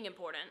ways of being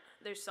important.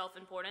 There's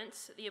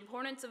self-importance, the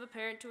importance of a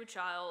parent to a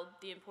child,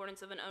 the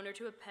importance of an owner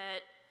to a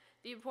pet,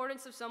 the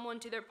importance of someone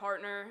to their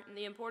partner, and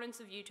the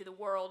importance of you to the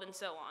world, and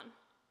so on.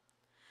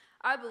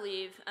 I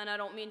believe, and I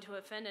don't mean to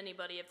offend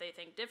anybody if they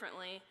think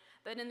differently,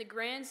 that in the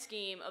grand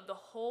scheme of the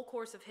whole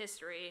course of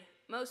history,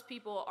 most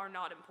people are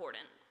not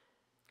important.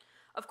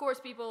 Of course,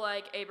 people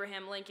like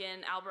Abraham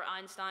Lincoln, Albert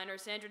Einstein, or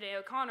Sandra Day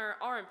O'Connor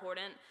are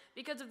important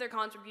because of their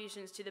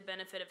contributions to the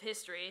benefit of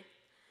history.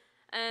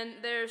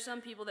 And there are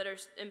some people that are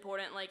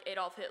important, like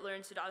Adolf Hitler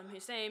and Saddam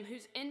Hussein,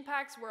 whose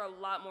impacts were a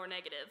lot more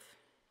negative.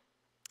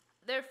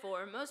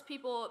 Therefore, most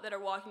people that are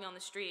walking on the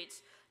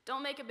streets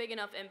don't make a big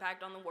enough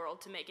impact on the world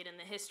to make it in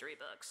the history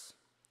books.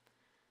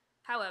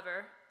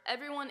 However,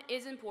 everyone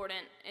is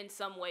important in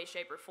some way,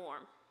 shape, or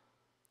form.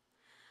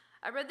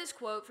 I read this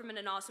quote from an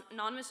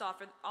anonymous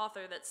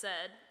author that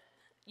said,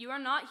 "You are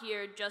not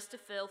here just to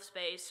fill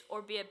space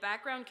or be a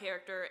background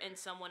character in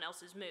someone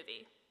else's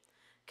movie.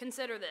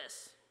 Consider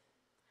this.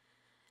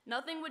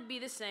 Nothing would be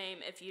the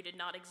same if you did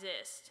not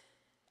exist.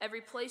 Every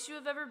place you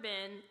have ever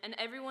been and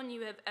everyone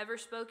you have ever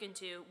spoken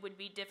to would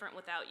be different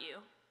without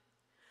you.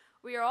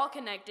 We are all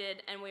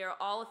connected and we are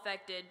all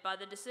affected by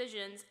the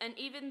decisions and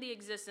even the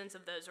existence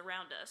of those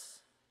around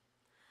us."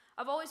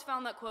 I've always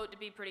found that quote to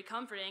be pretty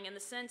comforting in the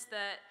sense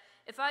that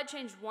if I had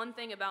changed one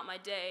thing about my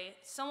day,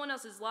 someone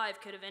else's life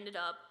could have ended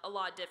up a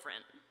lot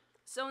different.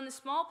 So in the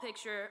small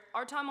picture,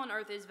 our time on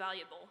earth is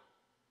valuable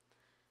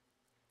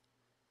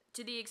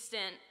to the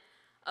extent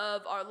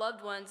of our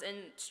loved ones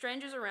and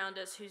strangers around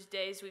us whose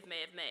days we may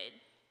have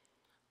made.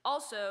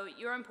 Also,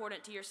 you're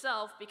important to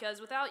yourself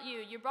because without you,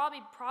 your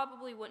body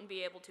probably wouldn't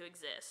be able to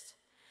exist.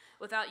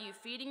 Without you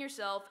feeding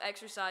yourself,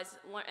 exercise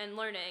and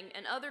learning,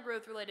 and other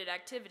growth-related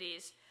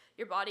activities,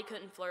 your body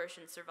couldn't flourish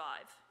and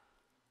survive.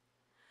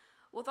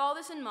 With all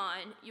this in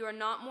mind, you are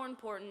not more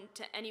important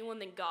to anyone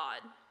than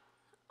God.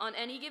 On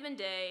any given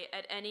day,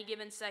 at any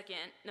given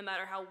second, no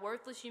matter how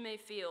worthless you may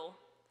feel,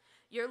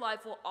 your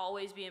life will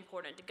always be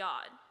important to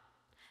God.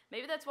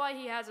 Maybe that's why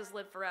he has us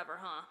live forever,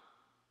 huh?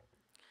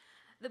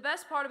 The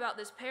best part about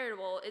this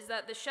parable is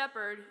that the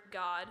shepherd,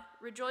 God,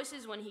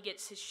 rejoices when he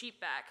gets his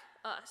sheep back,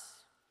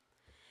 us.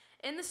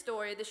 In the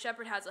story, the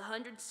shepherd has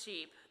 100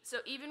 sheep,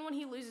 so even when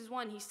he loses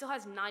one, he still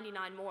has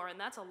 99 more, and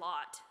that's a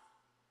lot.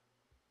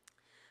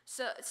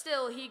 So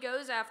still, he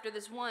goes after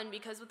this one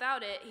because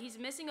without it, he's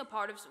missing a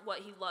part of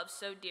what he loves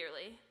so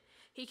dearly.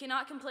 He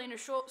cannot complain or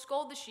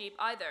scold the sheep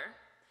either.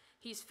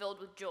 He's filled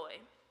with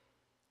joy.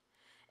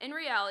 In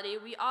reality,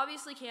 we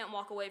obviously can't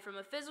walk away from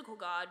a physical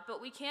God, but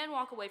we can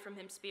walk away from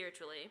him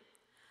spiritually.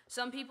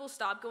 Some people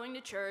stop going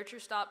to church or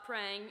stop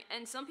praying,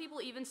 and some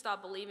people even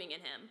stop believing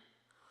in him.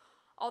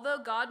 Although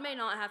God may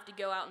not have to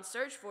go out and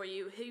search for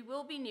you, he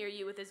will be near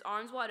you with his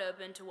arms wide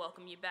open to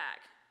welcome you back.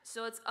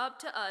 So it's up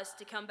to us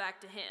to come back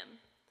to him.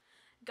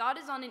 God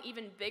is on an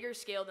even bigger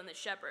scale than the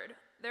shepherd.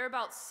 There are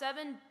about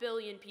 7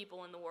 billion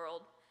people in the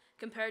world,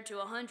 compared to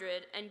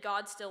 100, and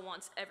God still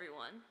wants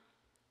everyone.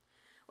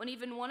 When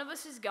even one of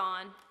us is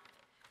gone,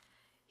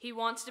 he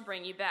wants to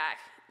bring you back,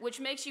 which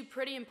makes you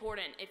pretty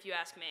important if you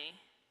ask me.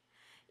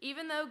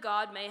 Even though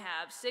God may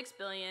have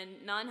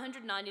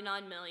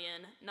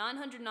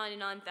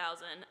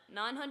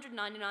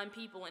 6,999,999,999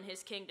 people in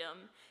his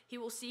kingdom, he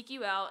will seek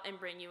you out and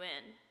bring you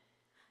in.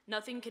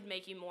 Nothing could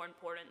make you more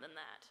important than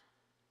that.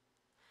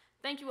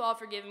 Thank you all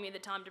for giving me the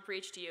time to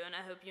preach to you, and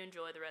I hope you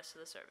enjoy the rest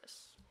of the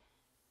service.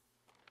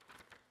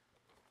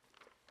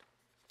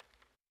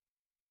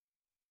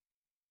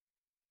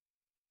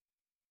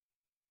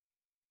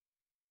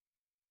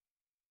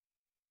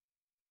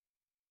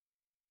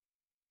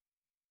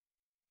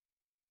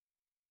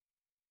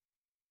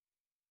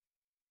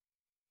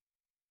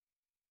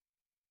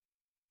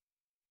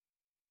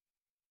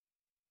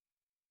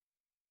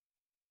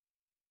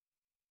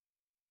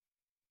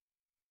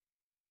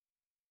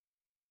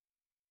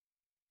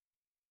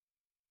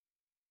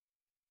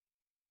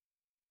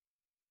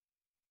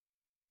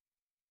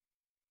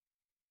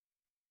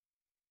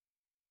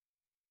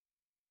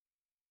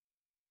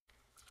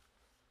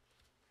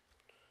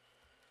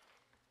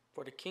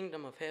 For the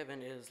kingdom of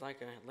heaven is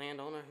like a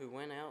landowner who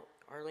went out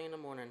early in the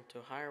morning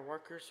to hire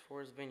workers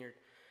for his vineyard.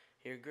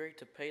 He agreed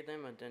to pay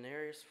them a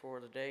denarius for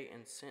the day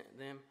and sent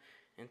them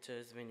into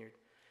his vineyard.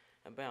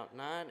 About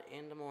 9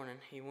 in the morning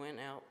he went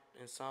out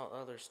and saw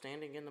others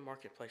standing in the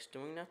marketplace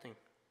doing nothing.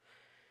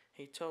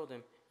 He told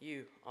them,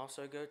 "You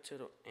also go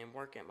and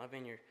work at my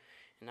vineyard,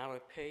 and I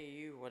will pay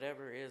you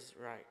whatever is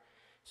right."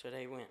 So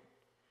they went.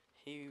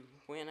 He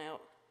went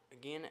out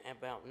again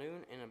about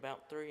noon and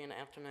about 3 in the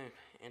afternoon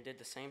and did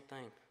the same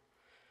thing.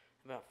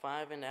 About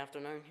 5 in the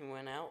afternoon he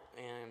went out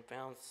and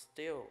found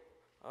still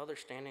others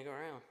standing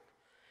around.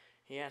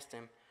 He asked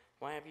them,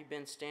 "Why have you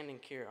been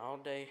standing here all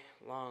day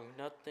long,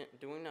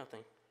 doing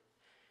nothing?"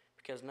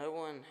 "Because no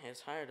one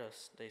has hired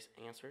us," they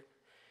answered.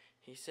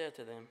 He said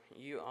to them,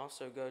 "You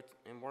also go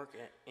and work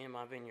in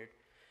my vineyard."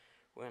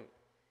 When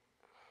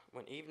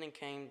evening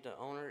came, the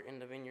owner in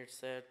the vineyard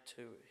said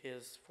to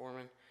his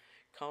foreman,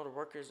 "Call the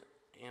workers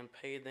and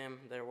pay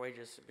them their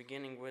wages,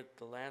 beginning with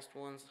the last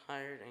ones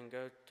hired and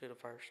go to the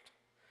first."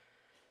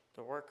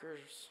 The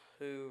workers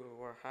who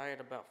were hired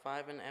about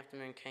 5 in the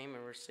afternoon came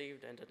and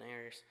received a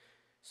denarius.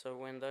 So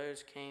when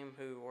those came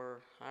who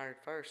were hired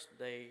first,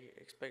 they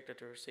expected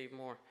to receive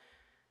more.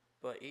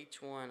 But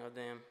each one of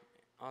them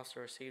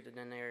also received a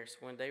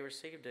denarius. When they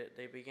received it,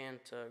 they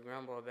began to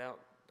grumble about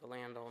the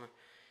landowner.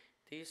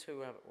 "These who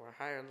were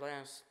hired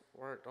last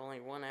worked only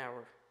 1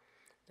 hour,"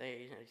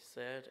 they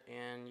said,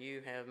 "and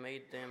you have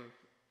made them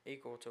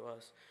equal to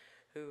us,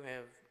 who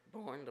have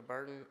borne the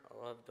burden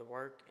of the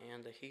work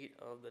and the heat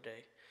of the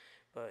day."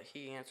 But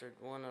he answered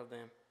one of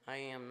them, "I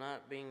am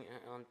not being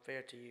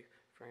unfair to you,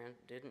 friend.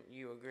 Didn't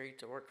you agree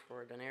to work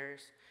for a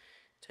denarius?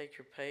 Take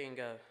your pay and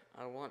go.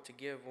 I want to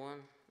give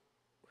one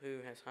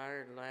who has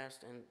hired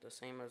last and the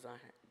same as I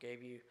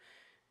gave you.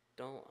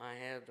 Don't I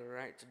have the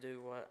right to do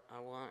what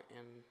I want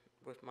and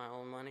with my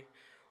own money?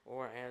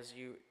 Or as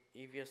you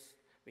envious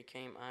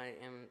became, I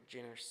am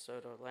generous.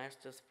 So the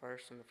last is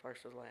first and the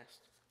first is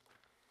last."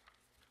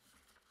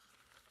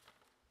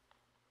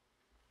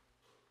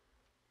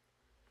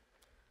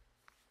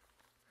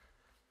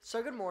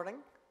 So good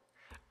morning.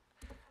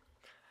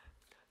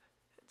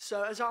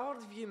 So as all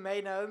of you may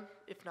know,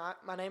 if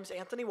not, my name is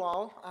Anthony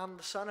Wall. I'm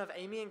the son of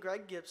Amy and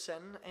Greg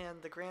Gibson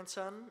and the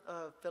grandson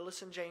of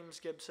Phyllis and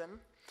James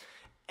Gibson.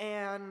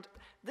 And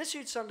this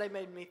Youth Sunday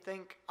made me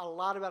think a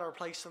lot about our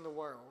place in the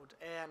world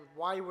and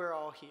why we're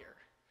all here.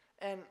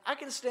 And I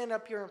can stand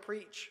up here and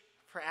preach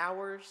for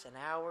hours and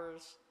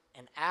hours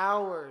and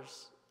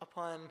hours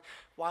upon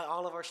why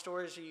all of our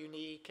stories are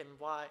unique and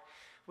why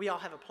we all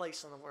have a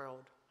place in the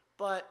world.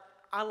 But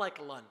I like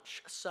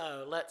lunch,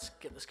 so let's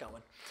get this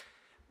going.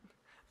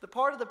 The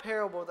part of the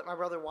parable that my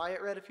brother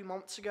Wyatt read a few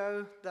moments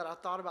ago that I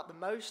thought about the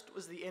most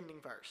was the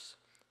ending verse.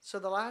 So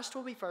the last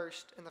will be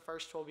first, and the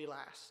first will be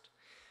last.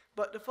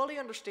 But to fully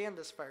understand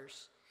this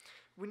verse,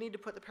 we need to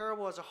put the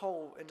parable as a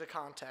whole into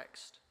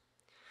context.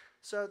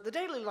 So the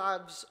daily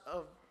lives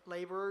of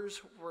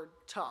laborers were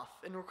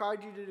tough and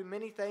required you to do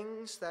many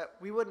things that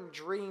we wouldn't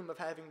dream of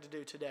having to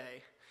do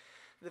today.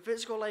 The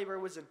physical labor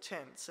was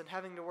intense, and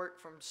having to work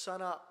from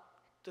sun up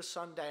to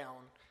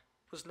sundown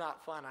was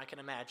not fun, I can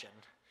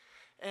imagine.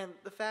 And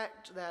the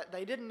fact that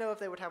they didn't know if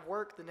they would have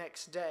work the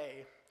next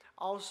day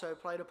also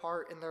played a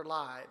part in their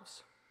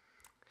lives.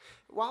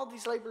 While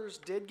these laborers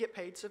did get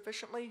paid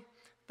sufficiently,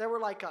 they were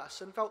like us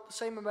and felt the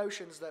same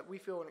emotions that we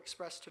feel and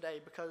express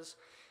today because,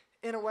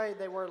 in a way,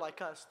 they were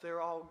like us.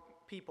 They're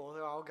all people.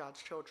 They're all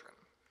God's children.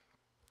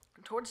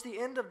 And towards the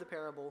end of the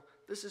parable,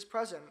 this is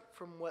present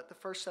from what the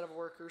first set of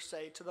workers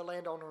say to the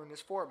landowner and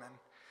his foreman.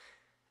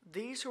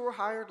 "These who were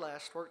hired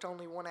last worked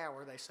only 1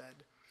 hour," they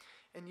said,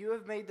 "and you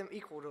have made them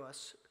equal to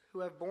us, who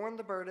have borne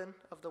the burden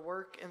of the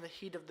work and the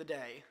heat of the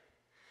day."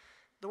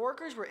 The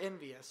workers were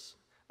envious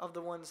of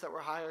the ones that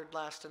were hired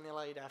last in the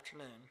late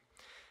afternoon,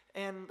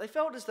 and they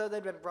felt as though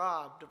they'd been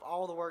robbed of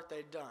all the work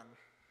they'd done.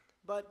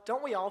 But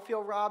don't we all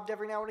feel robbed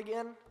every now and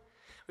again?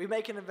 We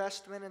make an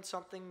investment in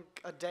something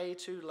a day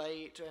too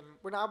late, and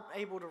we're not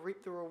able to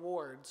reap the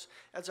rewards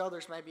as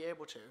others may be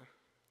able to.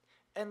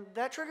 And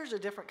that triggers a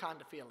different kind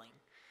of feeling,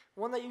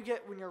 one that you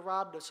get when you're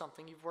robbed of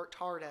something you've worked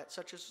hard at,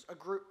 such as a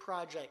group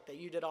project that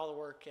you did all the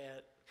work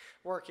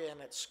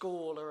in at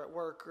school or at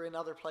work or in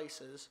other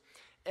places.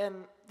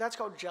 And that's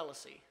called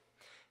jealousy.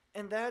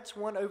 And that's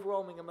one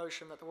overwhelming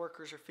emotion that the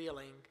workers are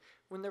feeling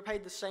when they're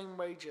paid the same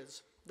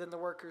wages than the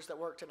workers that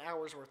worked an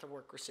hour's worth of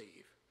work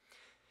receive.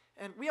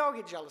 And we all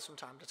get jealous from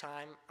time to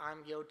time.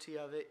 I'm guilty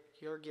of it.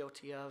 You're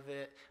guilty of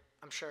it.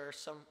 I'm sure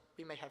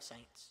we may have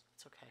saints.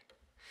 It's okay.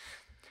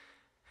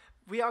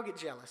 We all get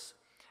jealous.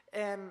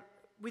 And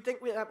we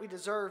think that we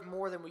deserve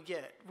more than we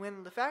get,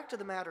 when the fact of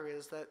the matter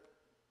is that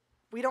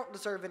we don't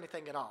deserve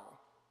anything at all.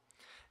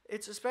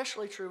 It's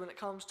especially true when it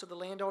comes to the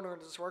landowner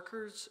and his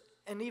workers,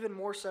 and even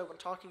more so when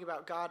talking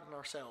about God and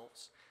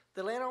ourselves.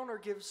 The landowner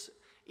gives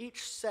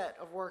each set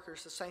of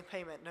workers the same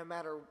payment no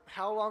matter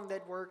how long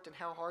they'd worked and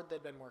how hard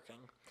they'd been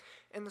working.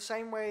 In the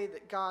same way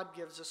that God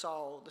gives us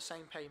all the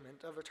same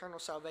payment of eternal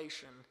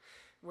salvation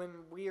when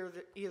we are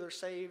either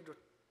saved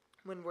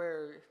when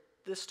we're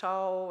this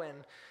tall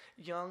and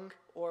young,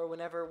 or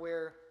whenever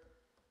we're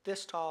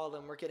this tall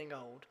and we're getting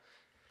old.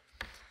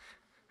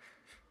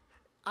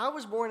 I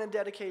was born and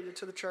dedicated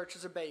to the church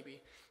as a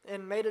baby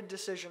and made a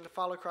decision to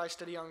follow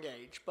Christ at a young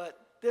age,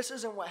 but this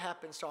isn't what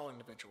happens to all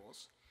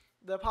individuals.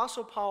 The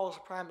Apostle Paul is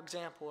a prime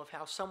example of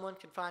how someone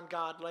can find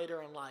God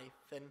later in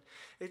life, and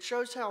it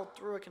shows how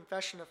through a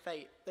confession of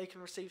faith they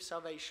can receive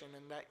salvation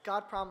and that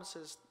God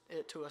promises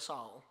it to us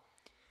all.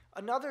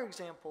 Another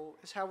example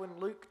is how in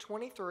Luke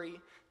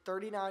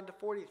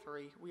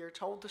 23:39-43, we are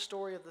told the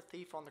story of the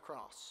thief on the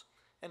cross.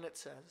 And it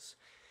says,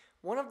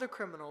 "One of the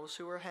criminals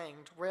who were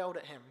hanged railed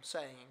at him,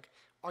 saying,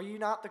 'Are you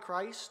not the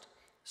Christ?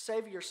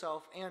 Save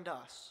yourself and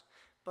us.'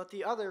 But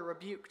the other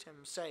rebuked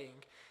him,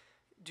 saying,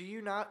 'Do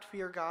you not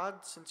fear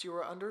God, since you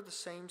are under the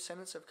same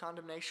sentence of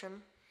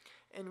condemnation?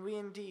 And we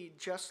indeed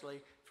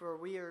justly, for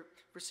we are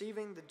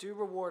receiving the due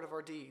reward of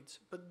our deeds.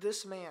 But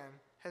this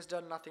man has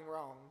done nothing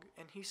wrong.'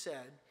 And he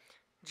said,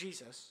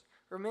 'Jesus,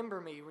 remember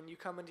me when you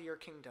come into your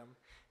kingdom.'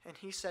 And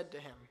he said to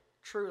him,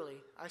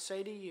 'Truly, I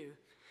say to you,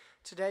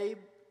 today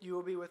you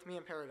will be with me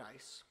in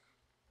paradise.'"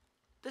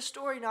 This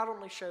story not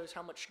only shows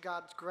how much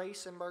God's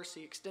grace and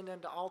mercy extend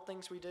into all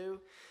things we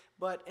do,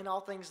 but in all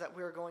things that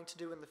we are going to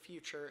do in the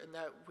future and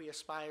that we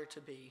aspire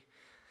to be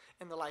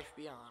in the life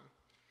beyond.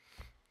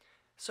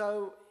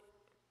 So,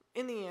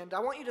 in the end, I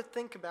want you to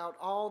think about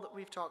all that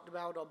we've talked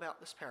about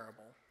this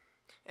parable.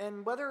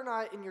 And whether or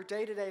not in your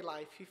day-to-day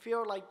life you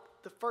feel like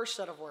the first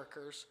set of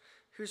workers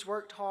who's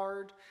worked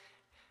hard,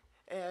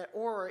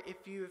 or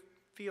if you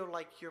feel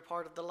like you're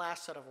part of the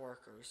last set of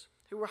workers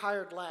who were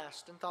hired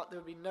last and thought there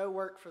would be no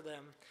work for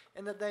them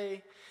and that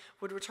they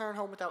would return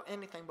home without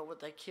anything but what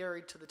they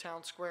carried to the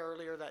town square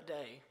earlier that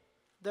day.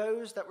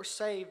 Those that were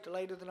saved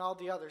later than all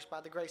the others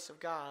by the grace of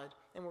God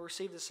and will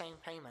receive the same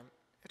payment,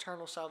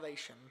 eternal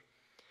salvation.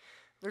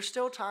 There's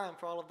still time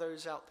for all of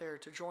those out there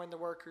to join the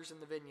workers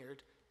in the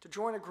vineyard, to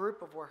join a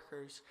group of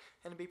workers,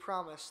 and to be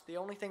promised the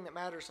only thing that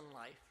matters in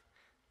life,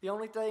 the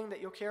only thing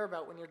that you'll care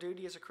about when your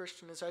duty as a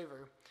Christian is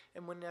over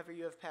and whenever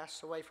you have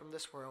passed away from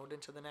this world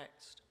into the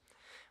next.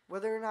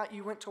 Whether or not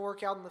you went to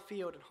work out in the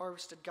field and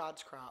harvested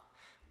God's crop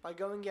by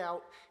going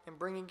out and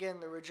bringing in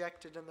the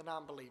rejected and the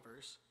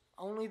non-believers,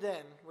 only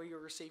then will you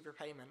receive your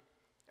payment,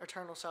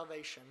 eternal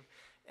salvation,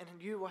 and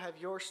you will have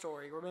your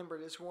story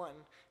remembered as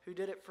one who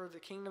did it for the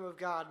kingdom of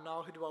God and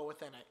all who dwell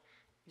within it,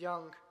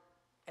 young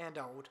and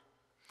old.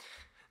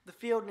 The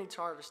field needs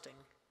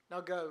harvesting.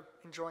 Now go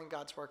and join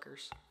God's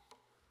workers.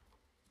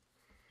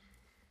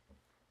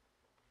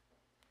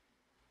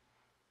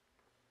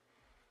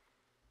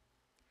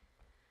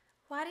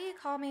 Why do you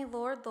call me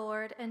Lord,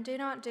 Lord, and do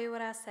not do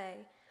what I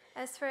say?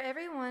 As for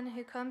everyone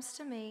who comes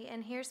to me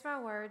and hears my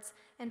words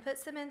and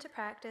puts them into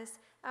practice,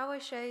 I will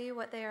show you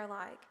what they are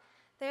like.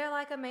 They are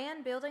like a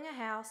man building a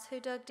house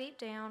who dug deep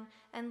down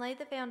and laid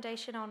the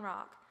foundation on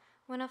rock.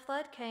 When a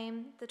flood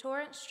came, the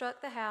torrent struck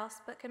the house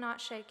but could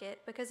not shake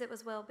it because it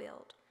was well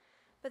built.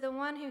 But the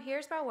one who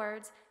hears my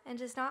words and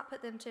does not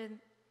put them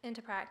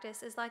into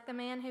practice is like the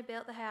man who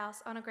built the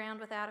house on a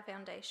ground without a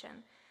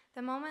foundation.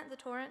 The moment the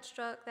torrent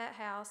struck that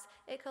house,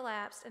 it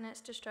collapsed and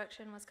its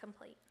destruction was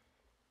complete.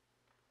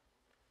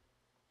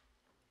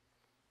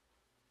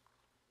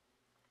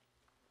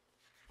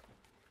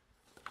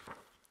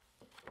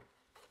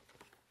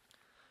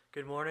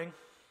 Good morning.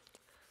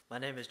 My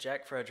name is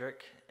Jack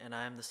Frederick, and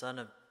I am the son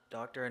of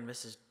Dr. and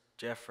Mrs.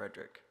 Jeff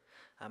Frederick.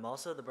 I'm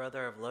also the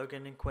brother of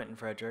Logan and Quentin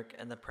Frederick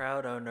and the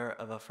proud owner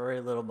of a furry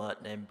little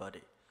mutt named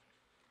Buddy.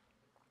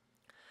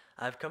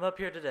 I've come up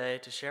here today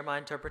to share my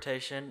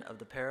interpretation of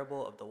the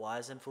parable of the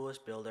wise and foolish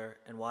builder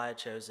and why I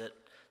chose it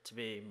to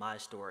be my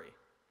story.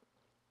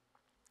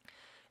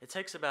 It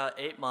takes about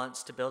 8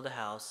 months to build a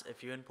house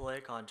if you employ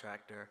a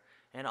contractor,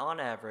 and on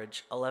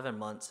average 11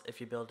 months if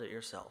you build it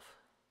yourself.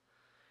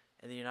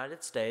 In the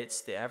United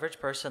States, the average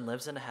person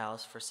lives in a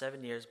house for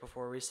 7 years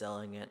before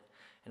reselling it,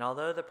 and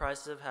although the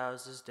prices of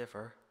houses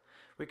differ,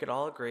 we could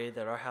all agree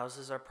that our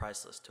houses are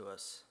priceless to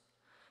us.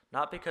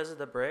 Not because of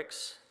the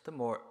bricks, the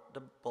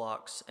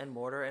blocks, and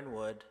mortar and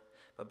wood,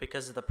 but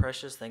because of the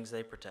precious things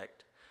they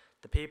protect,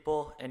 the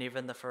people, and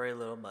even the furry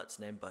little mutts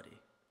named Buddy.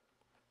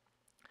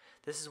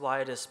 This is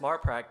why it is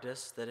smart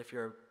practice that if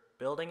you're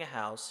building a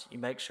house, you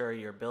make sure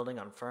you're building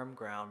on firm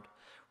ground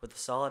with a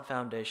solid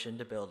foundation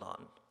to build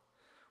on.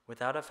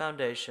 Without a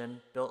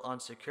foundation built on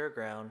secure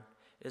ground,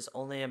 it is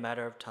only a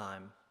matter of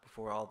time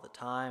before all the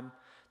time,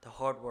 the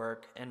hard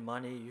work, and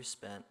money you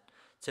spent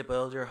to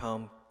build your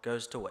home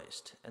goes to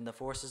waste, and the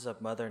forces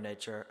of Mother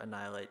Nature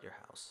annihilate your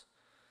house.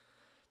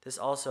 This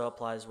also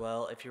applies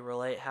well if you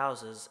relate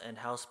houses and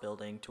house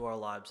building to our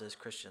lives as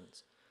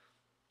Christians.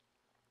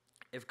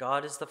 If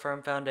God is the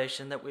firm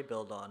foundation that we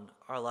build on,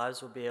 our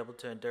lives will be able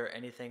to endure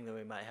anything that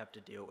we might have to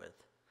deal with.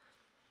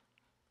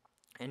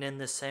 And in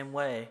this same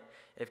way,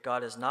 if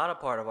God is not a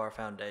part of our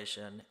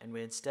foundation, and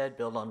we instead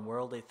build on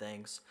worldly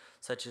things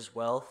such as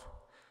wealth,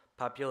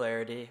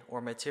 popularity, or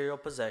material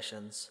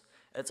possessions,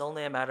 it's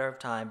only a matter of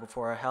time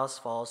before our house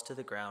falls to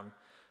the ground,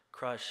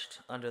 crushed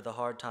under the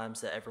hard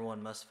times that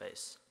everyone must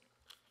face.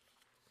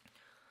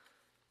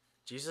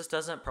 Jesus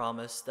doesn't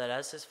promise that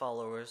as his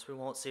followers we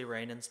won't see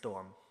rain and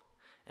storm.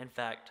 In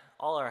fact,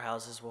 all our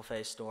houses will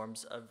face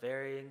storms of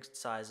varying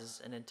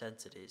sizes and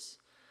intensities.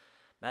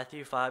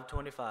 Matthew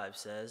 5:25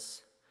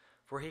 says,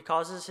 "For he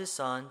causes his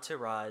sun to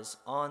rise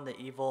on the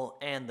evil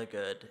and the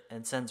good,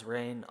 and sends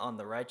rain on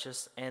the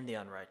righteous and the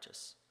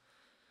unrighteous."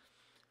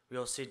 We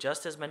will see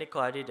just as many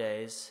cloudy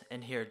days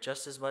and hear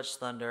just as much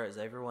thunder as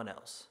everyone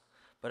else.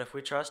 But if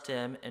we trust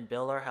him and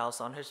build our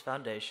house on his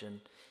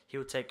foundation, he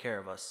will take care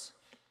of us.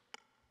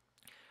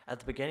 At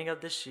the beginning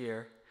of this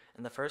year,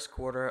 in the first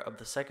quarter of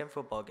the second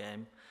football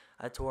game,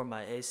 I tore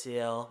my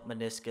ACL,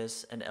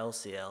 meniscus, and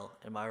LCL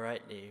in my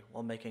right knee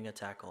while making a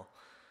tackle.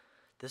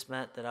 This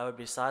meant that I would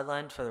be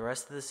sidelined for the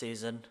rest of the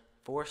season,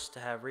 forced to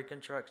have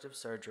reconstructive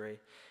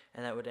surgery,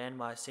 and that would end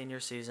my senior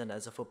season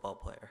as a football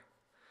player.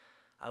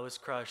 I was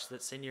crushed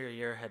that senior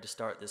year had to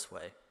start this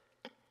way.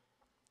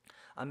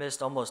 I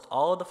missed almost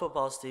all of the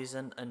football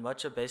season and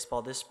much of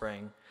baseball this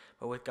spring,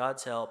 but with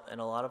God's help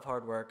and a lot of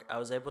hard work, I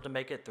was able to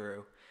make it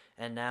through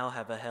and now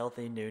have a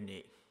healthy new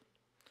knee.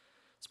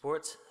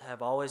 Sports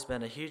have always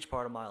been a huge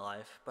part of my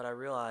life, but I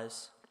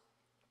realize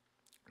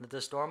that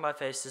the storm I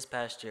faced this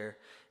past year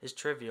is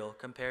trivial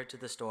compared to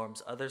the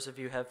storms others of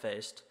you have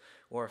faced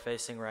or are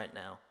facing right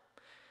now.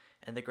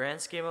 In the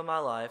grand scheme of my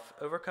life,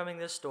 overcoming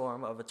this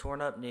storm of a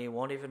torn-up knee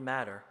won't even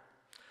matter,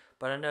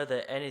 but I know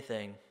that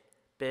anything,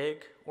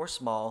 big or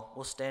small,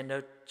 will stand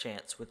no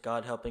chance with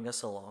God helping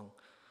us along.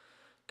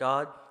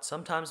 God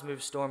sometimes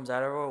moves storms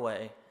out of our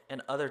way,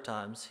 and other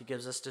times he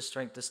gives us the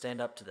strength to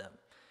stand up to them.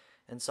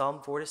 In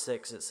Psalm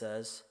 46 it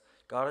says,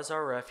 "God is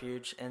our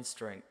refuge and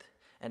strength,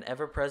 an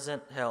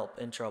ever-present help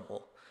in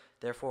trouble.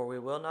 Therefore we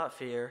will not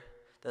fear,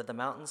 though the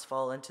mountains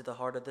fall into the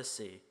heart of the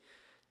sea,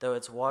 though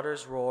its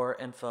waters roar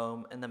and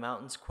foam and the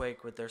mountains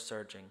quake with their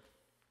surging."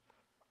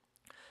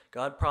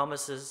 God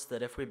promises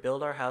that if we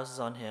build our houses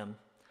on him,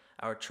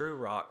 our true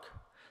rock,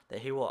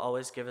 that he will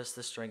always give us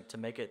the strength to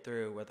make it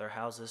through with our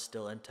houses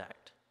still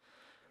intact.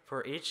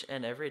 For each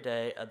and every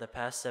day of the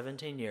past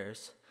 17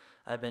 years,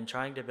 I've been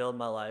trying to build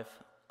my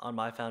life on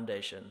my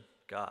foundation,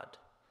 God.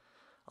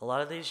 A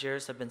lot of these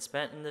years have been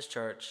spent in this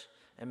church,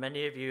 and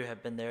many of you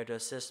have been there to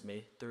assist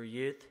me through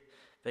youth,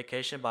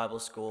 vacation Bible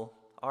school,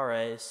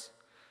 RAs,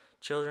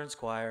 children's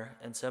choir,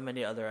 and so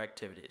many other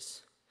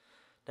activities.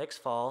 Next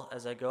fall,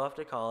 as I go off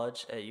to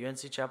college at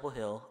UNC Chapel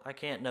Hill, I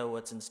can't know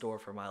what's in store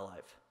for my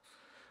life.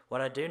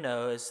 What I do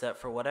know is that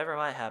for whatever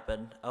might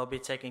happen, I will be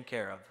taken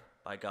care of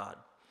by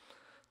God.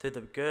 Through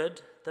the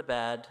good, the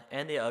bad,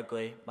 and the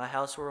ugly, my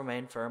house will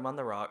remain firm on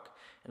the rock,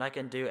 and I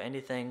can do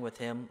anything with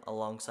him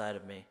alongside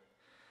of me.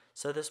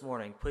 So this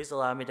morning, please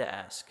allow me to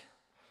ask,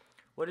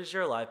 what is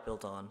your life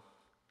built on?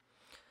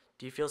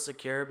 Do you feel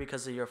secure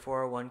because of your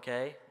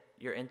 401k,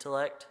 your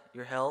intellect,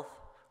 your health,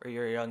 or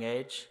your young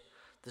age?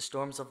 The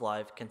storms of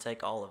life can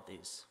take all of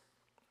these.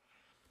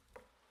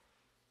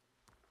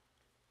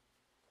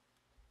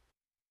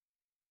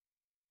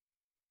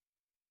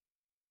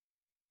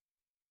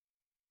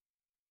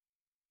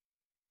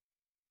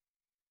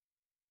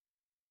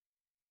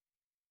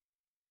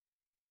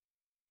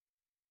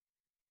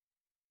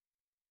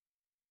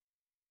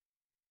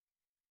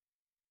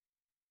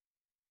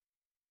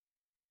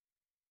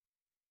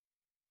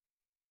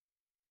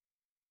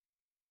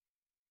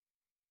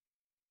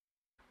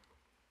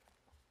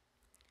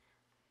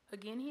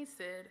 Again he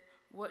said,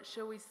 "What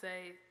shall we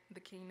say the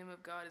kingdom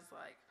of God is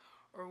like?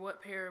 Or what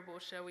parable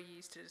shall we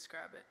use to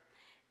describe it?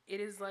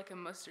 It is like a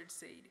mustard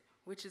seed,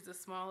 which is the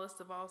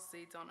smallest of all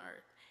seeds on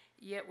earth.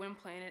 Yet when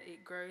planted,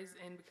 it grows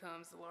and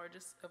becomes the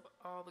largest of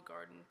all the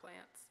garden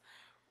plants,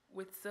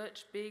 with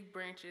such big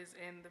branches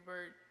and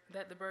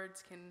that the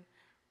birds can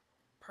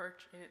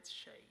perch in its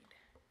shade."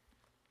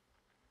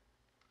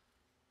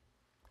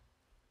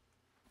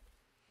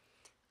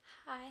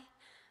 Hi,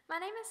 My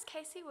name is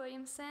Casey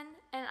Williamson,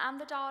 and I'm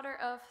the daughter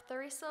of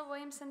Theresa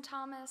Williamson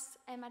Thomas,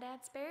 and my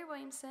dad's Barry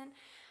Williamson.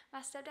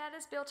 My stepdad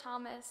is Bill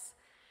Thomas,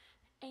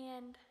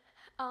 and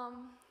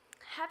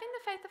having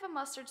the faith of a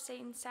mustard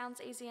seed sounds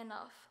easy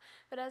enough,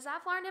 but as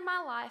I've learned in my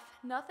life,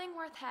 nothing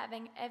worth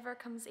having ever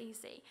comes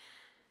easy.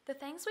 The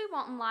things we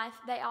want in life,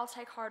 they all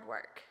take hard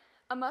work.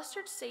 A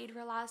mustard seed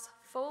relies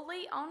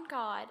fully on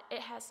God.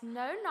 It has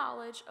no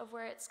knowledge of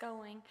where it's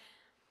going.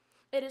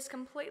 It is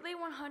completely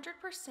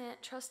 100%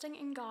 trusting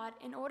in God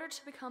in order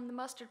to become the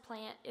mustard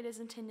plant it is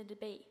intended to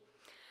be.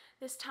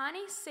 This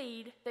tiny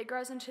seed that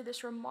grows into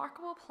this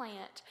remarkable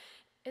plant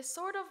is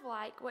sort of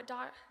like what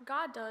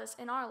God does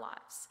in our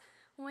lives.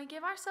 When we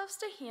give ourselves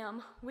to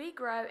Him, we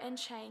grow and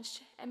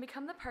change and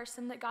become the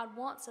person that God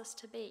wants us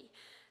to be.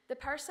 The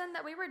person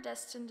that we were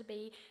destined to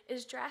be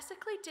is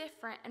drastically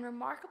different and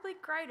remarkably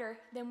greater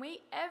than we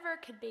ever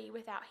could be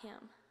without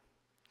Him.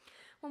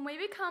 When we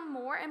become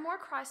more and more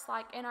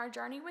Christ-like in our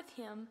journey with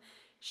Him,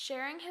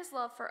 sharing His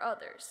love for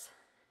others.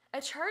 A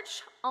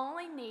church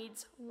only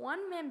needs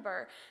one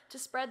member to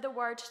spread the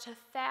word to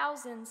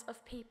thousands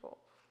of people.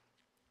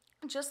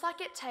 Just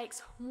like it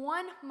takes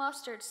one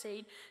mustard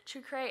seed to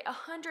create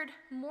 100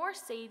 more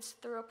seeds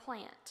through a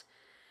plant.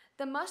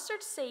 The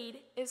mustard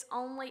seed is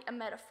only a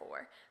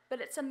metaphor, but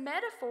it's a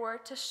metaphor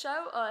to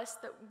show us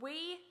that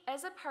we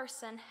as a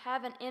person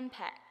have an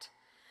impact.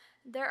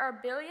 There are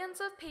billions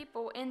of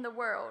people in the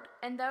world,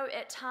 and though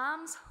at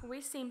times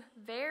we seem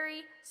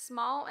very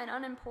small and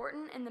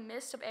unimportant in the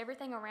midst of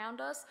everything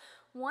around us,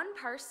 one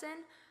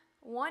person,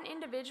 one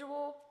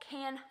individual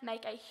can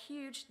make a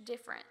huge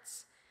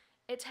difference.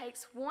 It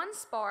takes one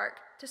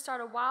spark to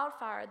start a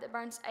wildfire that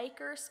burns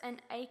acres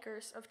and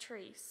acres of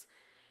trees.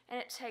 And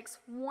it takes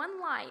one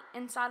light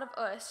inside of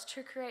us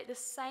to create the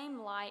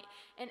same light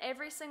in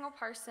every single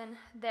person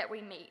that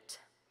we meet.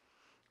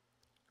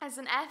 As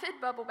an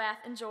avid bubble bath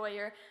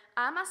enjoyer,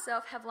 I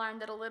myself have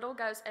learned that a little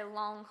goes a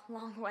long,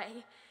 long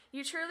way.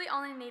 You truly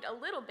only need a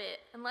little bit,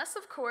 unless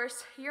of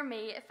course you're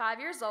me at 5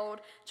 years old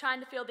trying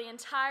to fill the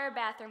entire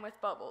bathroom with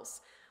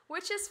bubbles,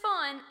 which is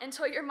fun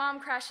until your mom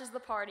crashes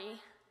the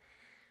party.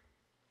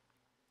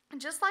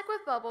 Just like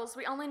with bubbles,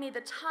 we only need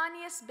the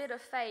tiniest bit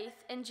of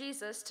faith in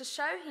Jesus to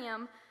show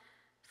Him,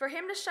 for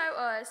Him to show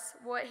us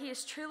what He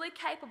is truly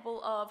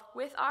capable of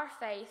with our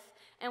faith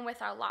and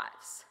with our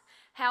lives.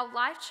 How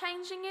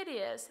life-changing it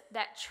is,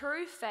 that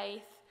true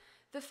faith,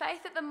 the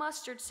faith that the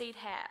mustard seed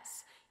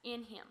has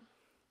in Him.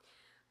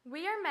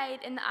 We are made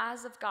in the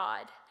eyes of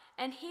God,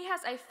 and He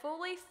has a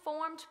fully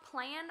formed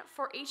plan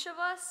for each of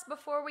us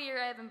before we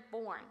are even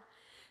born.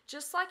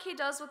 Just like He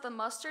does with the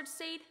mustard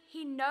seed,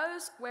 He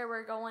knows where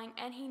we're going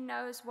and He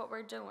knows what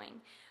we're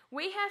doing.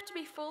 We have to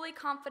be fully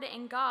confident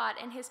in God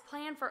and His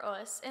plan for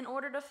us in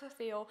order to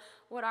fulfill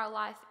what our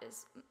life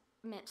is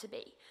meant to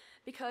be.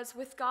 Because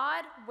with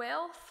God,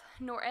 wealth,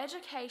 nor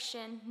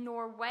education,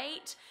 nor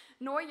weight,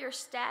 nor your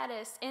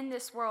status in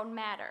this world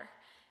matter.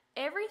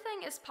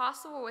 Everything is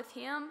possible with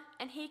Him,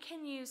 and He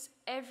can use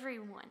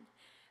everyone.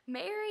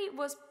 Mary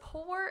was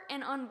poor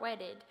and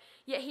unwedded,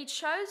 yet He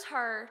chose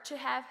her to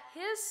have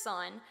His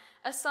Son,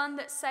 a Son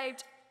that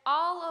saved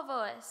all of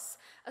us,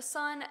 a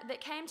Son that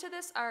came to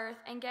this earth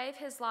and gave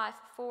His life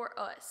for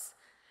us.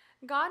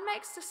 God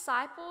makes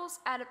disciples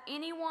out of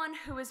anyone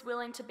who is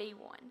willing to be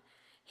one.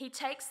 He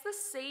takes the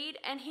seed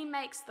and He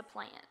makes the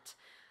plant.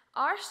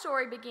 Our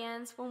story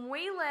begins when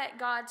we let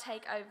God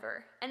take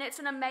over, and it's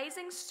an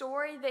amazing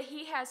story that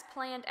He has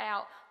planned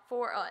out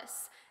for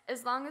us,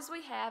 as long as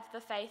we have the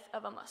faith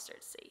of a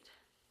mustard seed.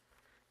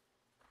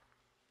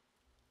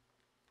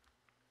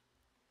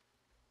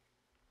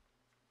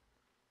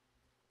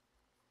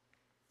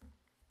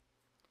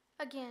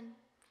 Again,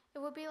 it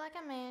would be like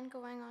a man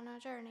going on a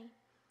journey,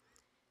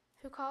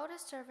 who called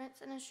his servants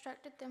and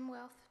instructed them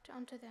wealth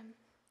unto them.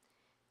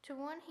 To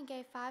one he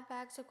gave 5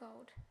 bags of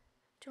gold,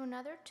 to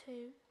another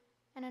 2,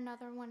 and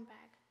another 1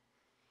 bag,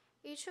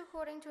 each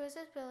according to his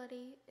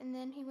ability, and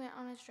then he went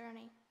on his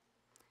journey.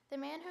 The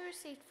man who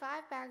received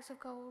 5 bags of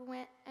gold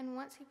went, and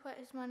once he put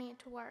his money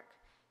into work,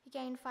 he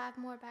gained 5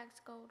 more bags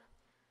of gold.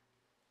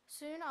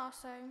 Soon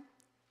also,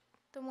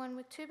 the one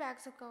with 2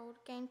 bags of gold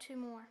gained 2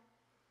 more.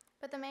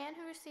 But the man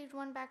who received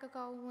 1 bag of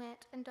gold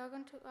went and dug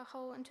into a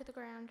hole into the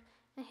ground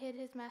and hid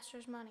his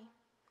master's money.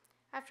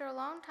 After a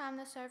long time,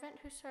 the servant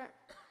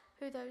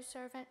who those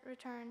servant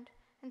returned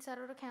and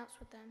settled accounts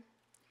with them.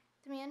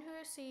 The man who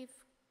received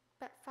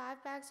but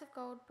 5 bags of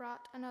gold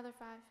brought another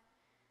 5.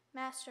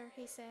 Master,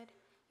 he said,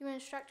 you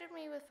instructed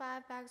me with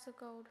 5 bags of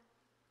gold.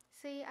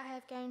 See, I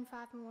have gained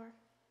 5 more.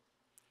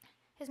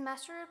 His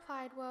master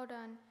replied, well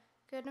done,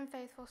 good and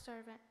faithful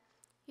servant.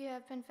 You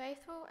have been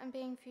faithful in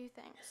being few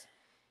things.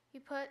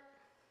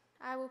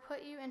 I will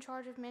put you in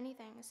charge of many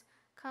things.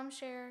 Come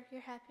share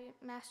your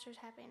master's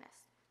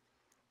happiness.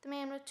 The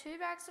man with 2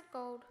 bags of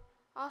gold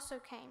also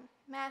came.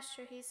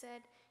 Master, he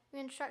said, you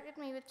instructed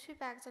me with 2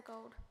 bags of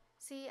gold.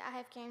 See, I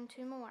have gained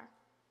 2 more.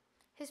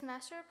 His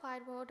master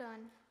replied, well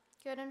done,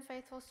 good and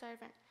faithful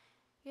servant.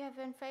 You have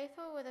been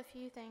faithful with a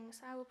few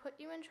things. I will put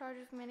you in charge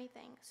of many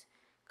things.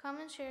 Come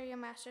and share your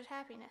master's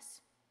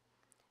happiness.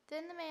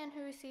 Then the man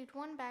who received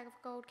 1 bag of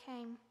gold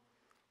came.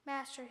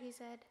 Master, he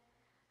said,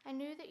 I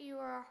knew that you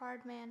are a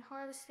hard man,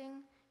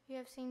 harvesting you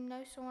have seen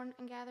no sowing,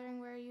 and gathering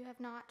where you have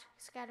not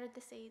scattered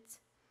the seeds.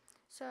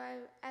 So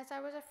as I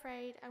was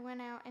afraid, I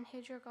went out and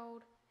hid your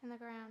gold in the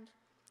ground.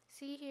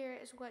 See, here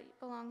is what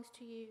belongs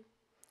to you.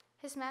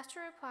 His master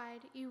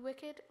replied, You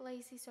wicked,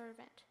 lazy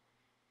servant.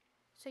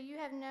 So you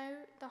have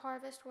known the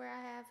harvest where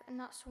I have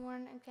not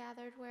sown and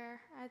gathered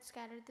where I had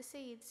scattered the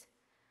seeds.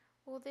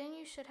 Well, then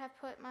you should have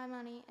put my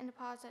money in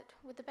deposit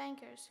with the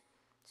bankers,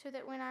 so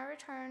that when I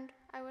returned,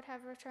 I would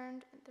have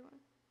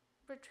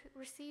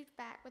received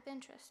back with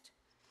interest.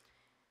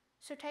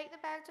 So take the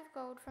bags of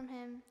gold from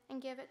him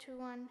and give it to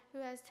one who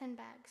has 10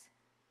 bags.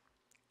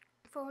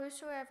 For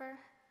whosoever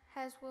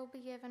has will be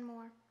given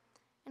more,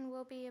 and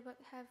will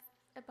have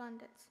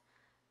abundance.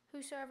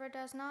 Whosoever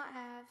does not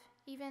have,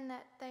 even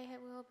that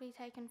will be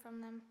taken from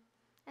them,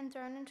 and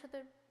thrown into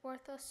the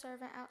worthless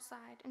servant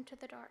outside, into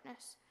the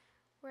darkness,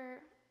 where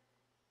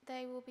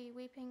they will be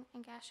weeping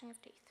and gnashing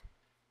of teeth.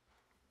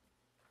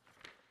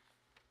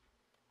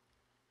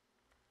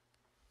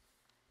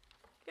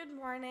 Good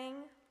morning.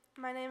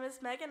 My name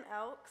is Megan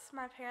Elks.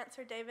 My parents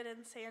are David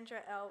and Sandra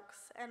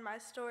Elks, and my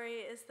story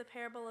is the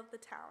parable of the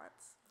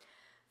talents.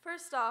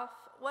 First off,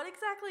 what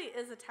exactly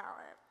is a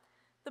talent?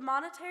 The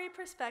monetary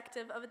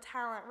perspective of a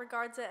talent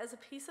regards it as a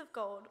piece of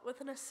gold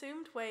with an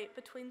assumed weight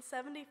between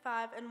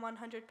 75 and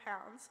 100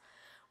 pounds.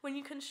 When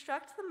you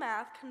construct the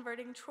math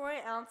converting troy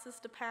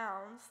ounces to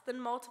pounds, then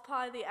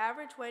multiply the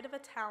average weight of a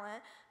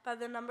talent by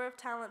the number of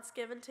talents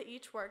given to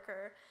each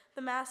worker,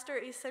 the master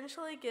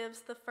essentially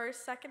gives the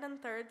first, second,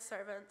 and third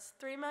servants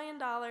 $3 million,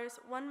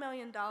 $1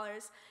 million,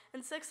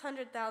 and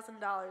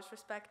 $600,000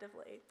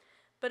 respectively.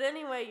 But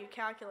any way you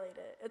calculate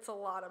it, it's a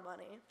lot of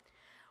money.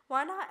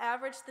 Why not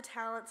average the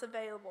talents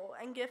available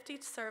and gift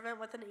each servant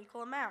with an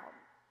equal amount?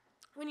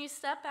 When you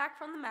step back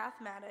from the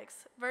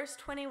mathematics, verse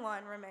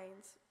 21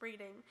 remains,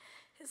 reading,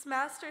 His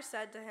master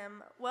said to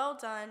him, Well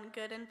done,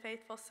 good and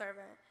faithful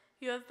servant.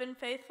 You have been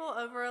faithful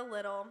over a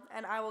little,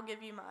 and I will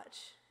give you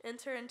much.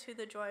 Enter into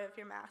the joy of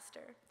your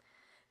master.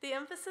 The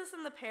emphasis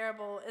in the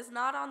parable is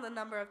not on the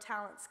number of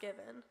talents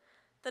given.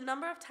 The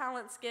number of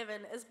talents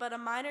given is but a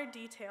minor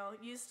detail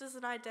used as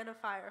an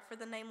identifier for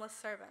the nameless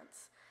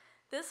servants.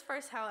 This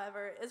verse,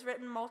 however, is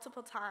written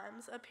multiple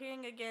times,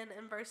 appearing again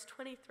in verse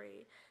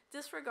 23,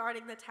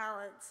 disregarding the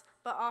talents,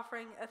 but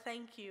offering a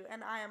thank you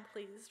and I am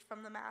pleased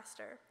from the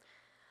master.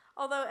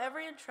 Although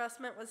every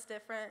entrustment was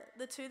different,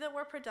 the two that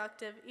were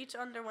productive each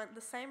underwent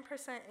the same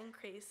percent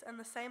increase and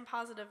the same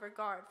positive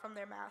regard from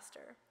their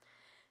master.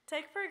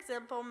 Take, for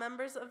example,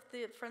 members of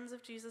the Friends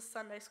of Jesus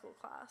Sunday School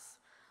class.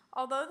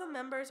 Although the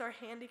members are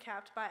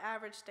handicapped by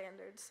average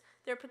standards,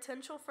 their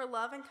potential for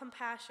love and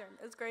compassion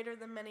is greater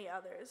than many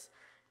others.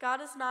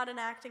 God is not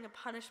enacting a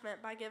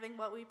punishment by giving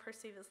what we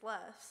perceive as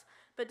less,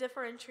 but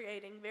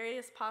differentiating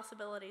various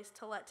possibilities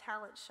to let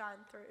talent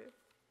shine through.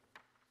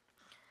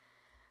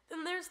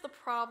 Then there's the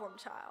problem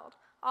child,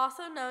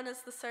 also known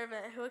as the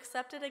servant who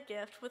accepted a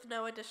gift with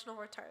no additional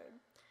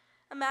return.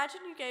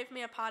 Imagine you gave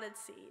me a potted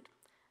seed.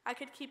 I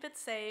could keep it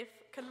safe,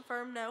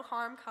 confirm no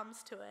harm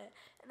comes to it,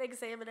 and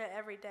examine it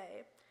every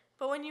day.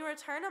 But when you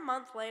return a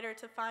month later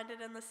to find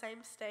it in the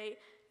same state,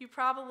 you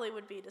probably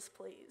would be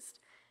displeased.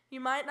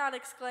 You might not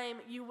exclaim,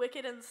 "You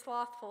wicked and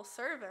slothful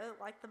servant,"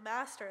 like the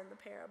master in the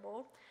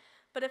parable.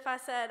 But if I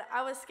said,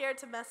 "I was scared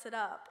to mess it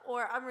up,"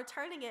 or "I'm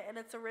returning it in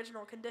its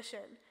original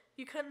condition,"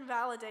 you couldn't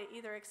validate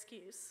either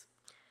excuse.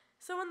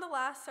 So when the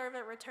last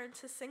servant returns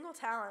his single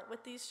talent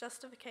with these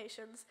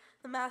justifications,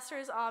 the master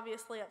is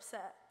obviously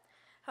upset.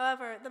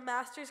 However, the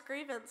master's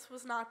grievance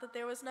was not that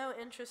there was no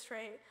interest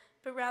rate,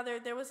 but rather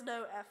there was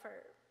no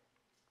effort.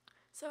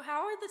 So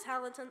how are the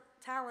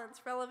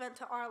talents relevant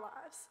to our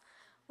lives?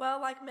 Well,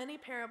 like many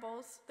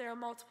parables, there are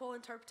multiple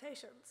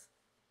interpretations.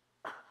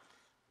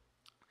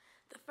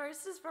 The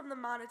first is from the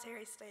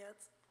monetary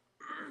stance,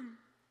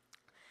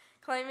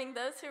 claiming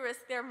those who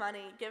risk their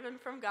money given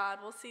from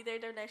God will see their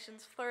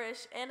donations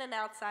flourish in and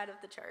outside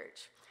of the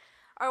church.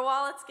 Our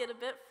wallets get a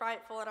bit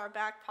frightful in our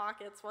back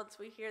pockets once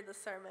we hear the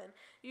sermon,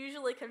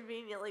 usually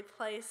conveniently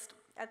placed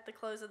at the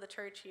close of the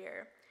church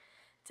year.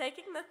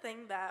 Taking the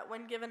thing that,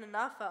 when given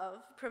enough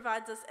of,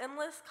 provides us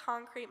endless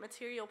concrete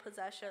material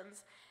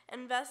possessions,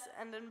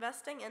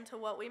 investing into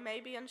what we may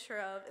be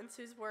unsure of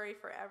ensues worry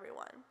for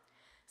everyone.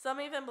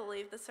 Some even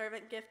believe the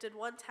servant gifted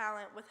one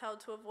talent withheld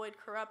to avoid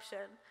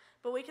corruption,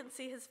 but we can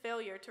see his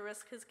failure to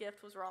risk his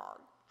gift was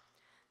wrong.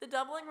 The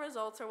doubling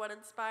results are what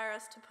inspire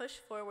us to push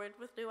forward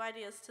with new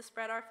ideas to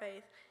spread our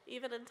faith,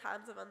 even in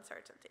times of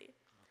uncertainty.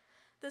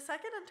 The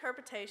second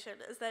interpretation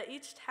is that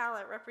each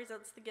talent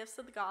represents the gifts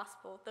of the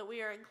gospel that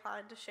we are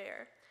inclined to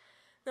share.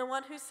 The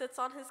one who sits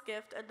on his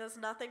gift and does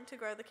nothing to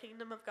grow the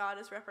kingdom of God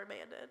is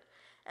reprimanded.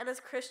 And as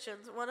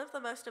Christians, one of the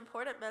most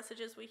important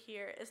messages we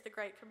hear is the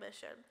Great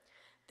Commission.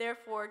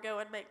 Therefore, go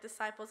and make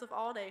disciples of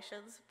all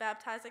nations,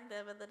 baptizing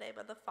them in the name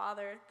of the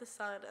Father, the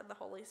Son, and the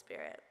Holy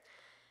Spirit.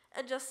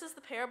 And just as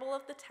the parable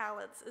of the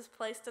talents is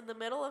placed in the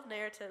middle of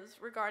narratives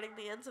regarding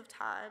the ends of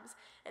times,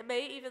 it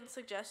may even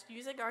suggest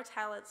using our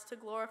talents to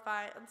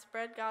glorify and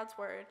spread God's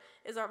word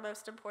is our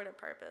most important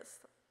purpose.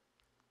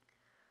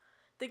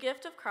 The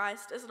gift of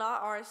Christ is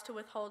not ours to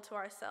withhold to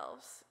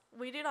ourselves.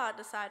 We do not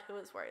decide who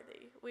is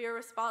worthy. We are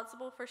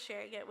responsible for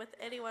sharing it with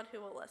anyone who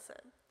will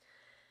listen.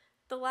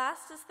 The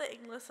last is the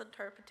English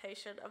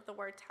interpretation of the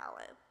word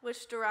talent,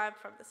 which derived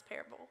from this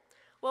parable,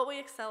 what we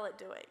excel at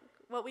doing,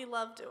 what we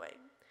love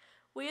doing.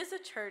 We as a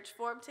church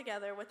form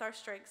together with our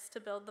strengths to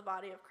build the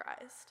body of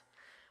Christ.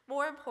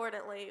 More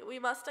importantly, we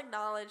must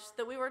acknowledge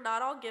that we were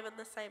not all given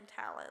the same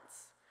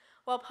talents.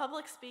 While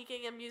public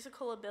speaking and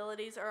musical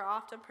abilities are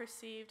often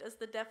perceived as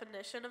the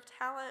definition of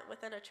talent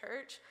within a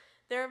church,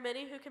 there are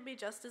many who can be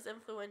just as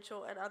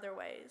influential in other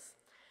ways.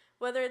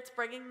 Whether it's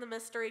bringing the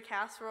mystery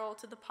casserole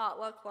to the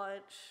potluck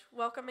lunch,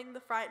 welcoming the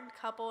frightened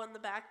couple in the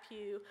back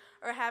pew,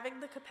 or having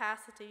the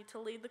capacity to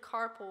lead the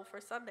carpool for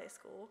Sunday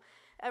school,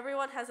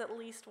 everyone has at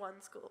least one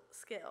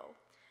skill.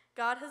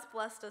 God has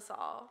blessed us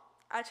all.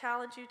 I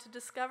challenge you to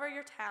discover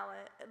your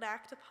talent and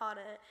act upon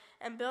it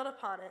and build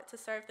upon it to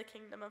serve the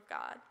kingdom of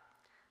God.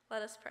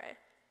 Let us pray.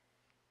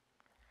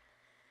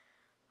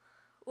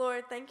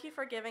 Lord, thank you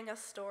for giving us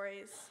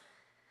stories.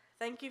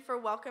 Thank you for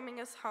welcoming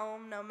us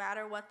home no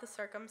matter what the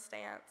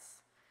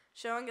circumstance,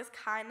 showing us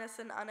kindness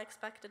in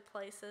unexpected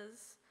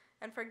places,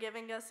 and for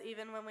giving us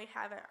even when we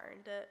haven't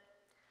earned it,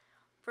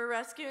 for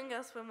rescuing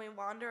us when we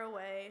wander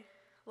away,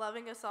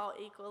 loving us all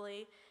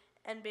equally,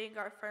 and being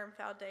our firm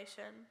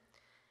foundation.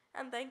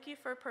 And thank you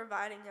for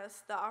providing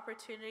us the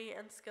opportunity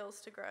and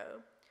skills to grow.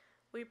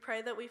 We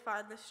pray that we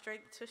find the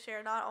strength to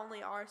share not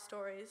only our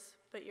stories,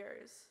 but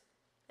yours.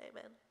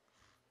 Amen.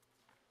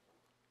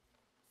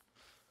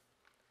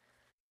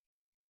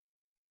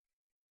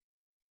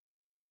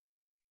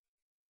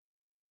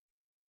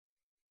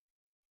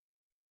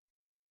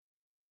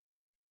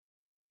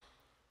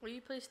 Will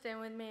you please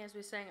stand with me as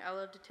we sing I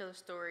Love to Tell a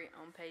Story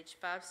on page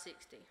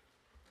 560.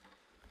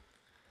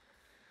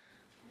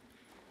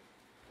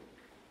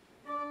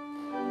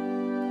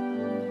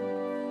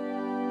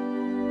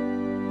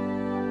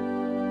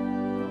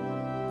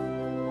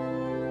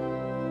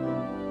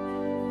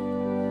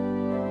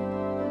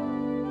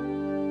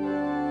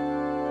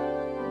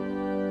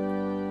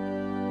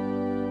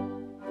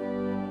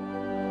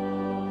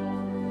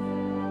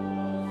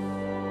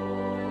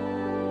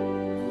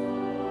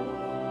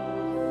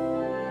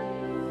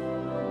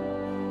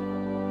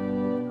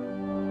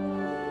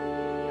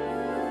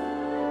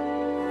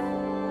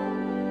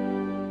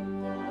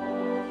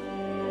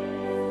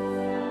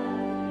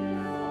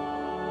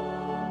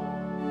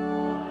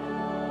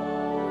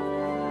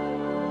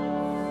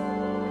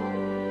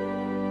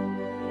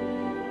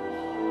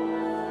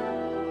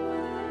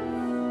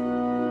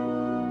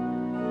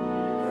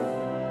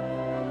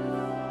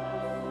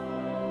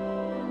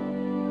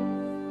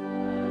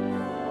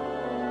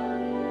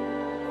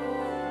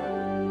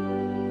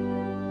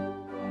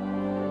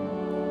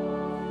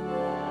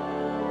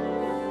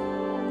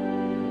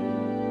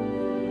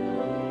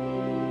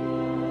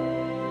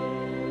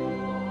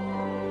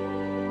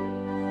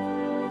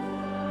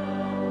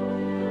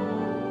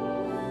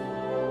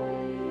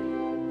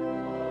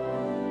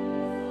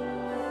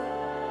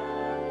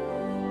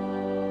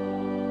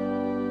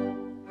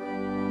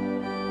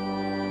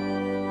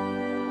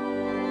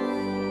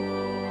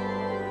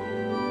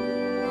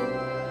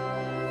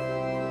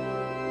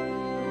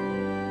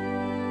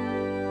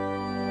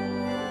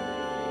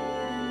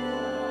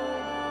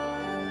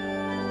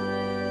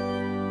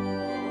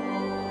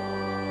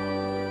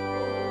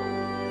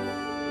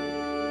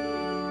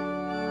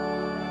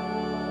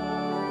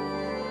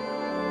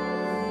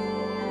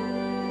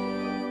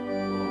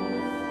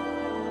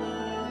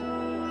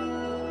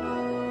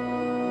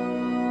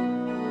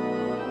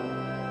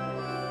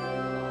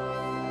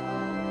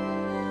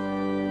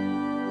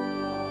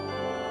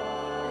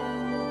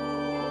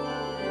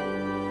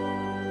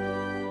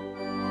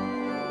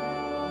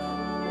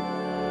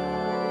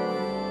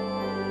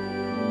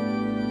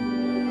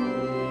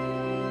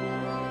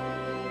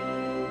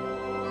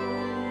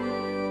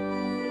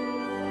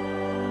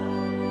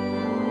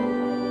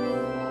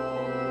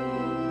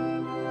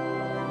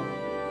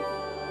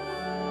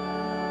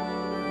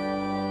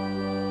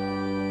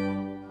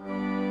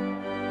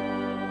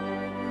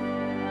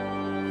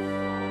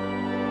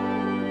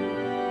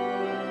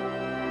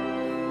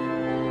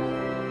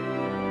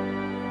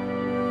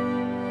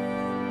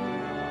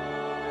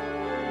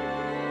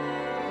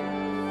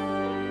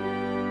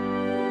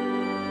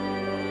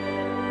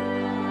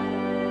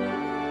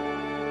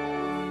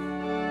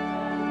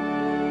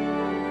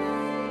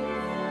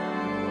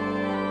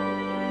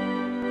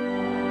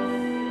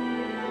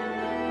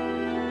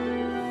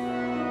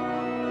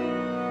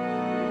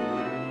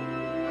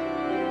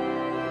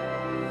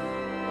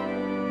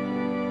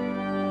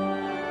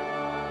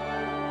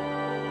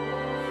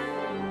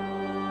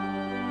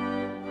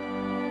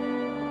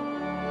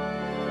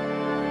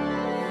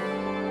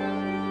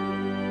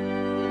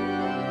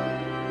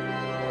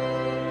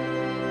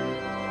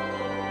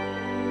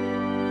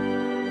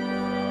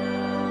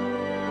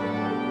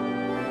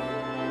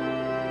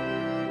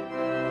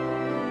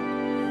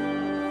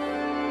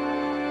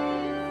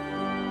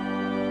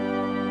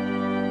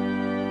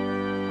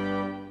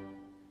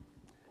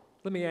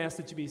 Let me ask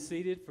that you be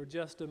seated for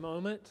just a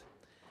moment.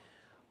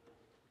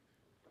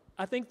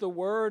 I think the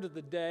word of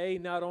the day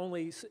not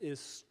only is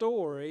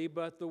story,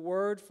 but the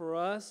word for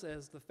us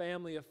as the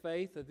family of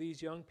faith of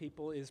these young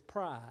people is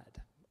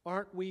pride.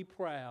 Aren't we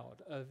proud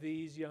of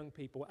these young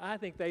people? I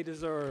think they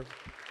deserve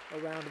a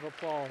round of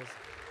applause.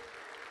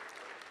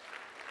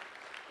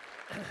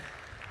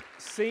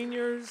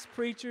 Seniors,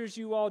 preachers,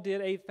 you all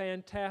did a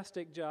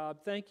fantastic job.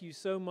 Thank you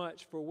so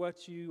much for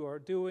what you are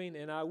doing,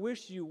 and I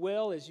wish you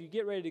well as you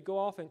get ready to go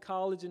off in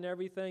college and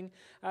everything.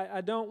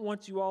 I don't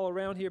want you all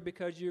around here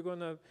because you're going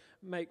to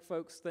make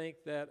folks think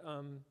that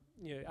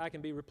I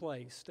can be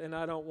replaced, and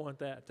I don't want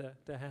that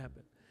to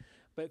happen.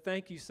 But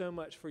thank you so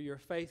much for your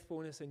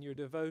faithfulness and your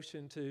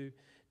devotion to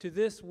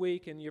this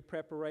week and your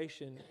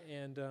preparation,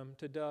 and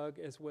to Doug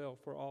as well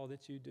for all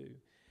that you do.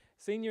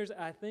 Seniors,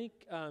 I think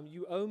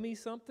you owe me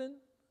something.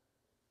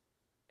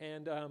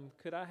 And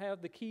could I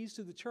have the keys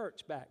to the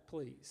church back,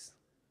 please?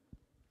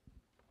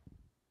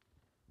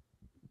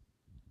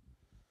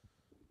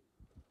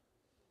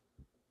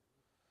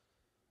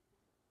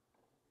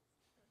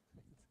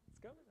 It's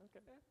coming?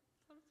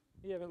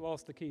 Okay. You haven't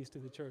lost the keys to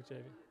the church, have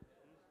you?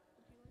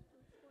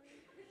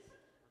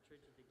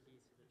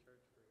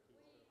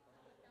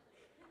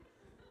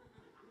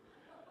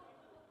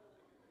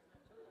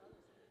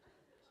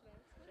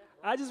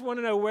 I just want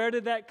to know, where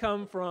did that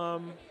come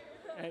from?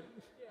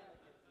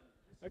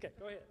 Okay,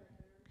 go ahead.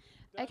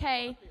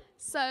 Okay,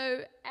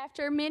 so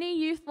after many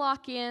youth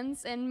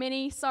lock-ins and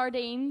many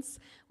sardines,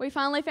 we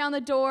finally found the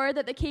door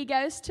that the key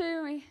goes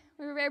to.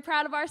 We were very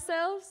proud of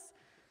ourselves,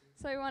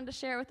 so we wanted to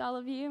share it with all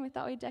of you, and we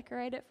thought we'd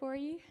decorate it for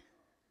you.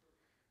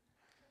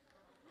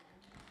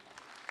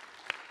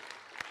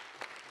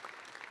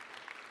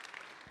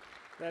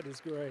 That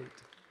is great.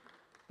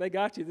 They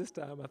got you this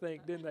time, I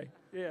think, didn't they?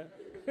 Yeah.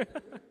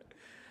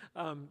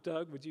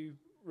 Doug, would you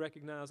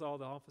recognize all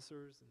the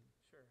officers?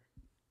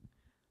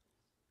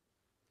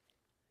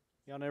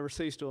 Y'all never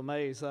cease to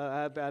amaze.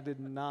 I did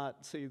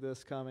not see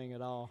this coming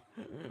at all.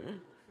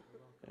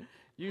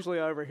 Usually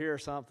I overhear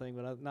something,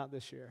 but not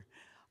this year.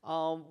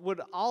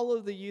 Would all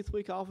of the Youth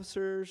Week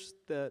officers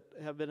that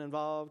have been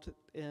involved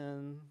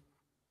in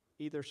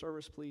either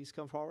service please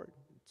come forward?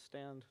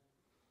 Stand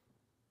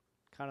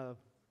kind of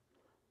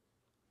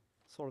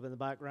sort of in the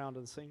background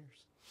of the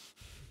seniors.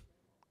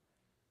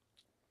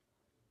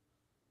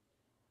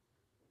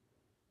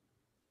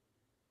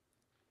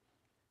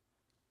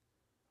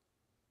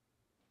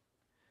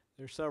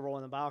 There's several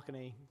in the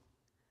balcony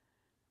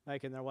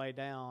making their way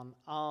down.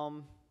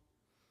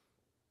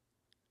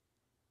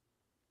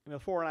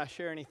 Before I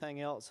share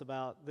anything else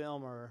about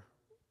them or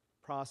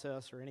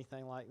process or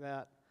anything like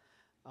that,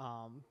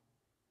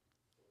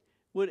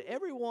 would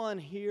everyone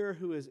here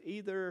who is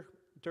either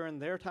during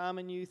their time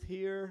in youth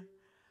here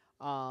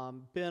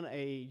been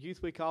a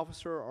Youth Week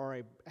officer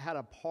or had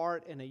a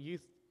part in a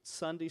youth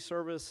Sunday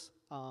service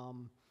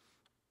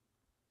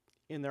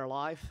in their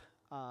life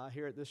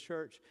here at this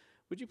church,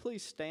 would you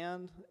please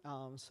stand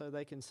so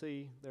they can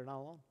see they're not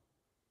alone?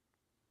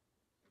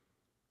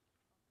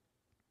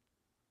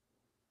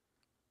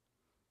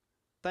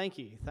 Thank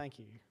you.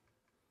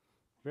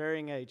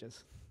 Varying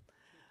ages.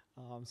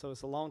 So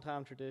it's a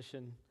long-time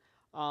tradition.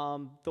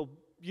 The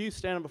youth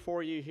standing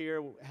before you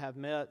here have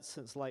met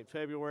since late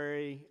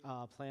February,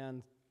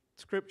 planned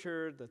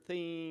scripture, the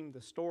theme,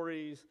 the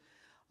stories.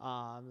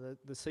 The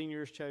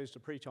seniors chose to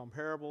preach on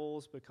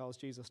parables because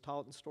Jesus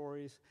taught in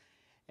stories.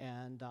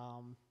 And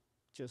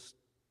just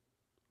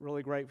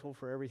really grateful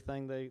for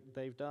everything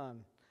they've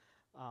done.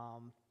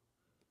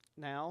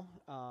 Now,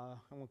 I'm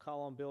going to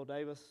call on Bill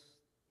Davis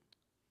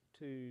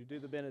to do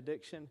the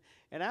benediction.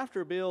 And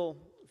after Bill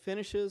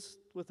finishes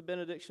with the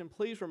benediction,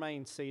 please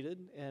remain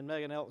seated, and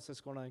Megan Elks is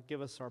going to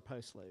give us our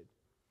postlude.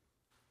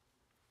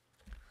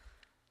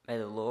 May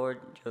the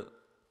Lord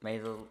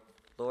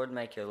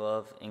make your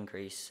love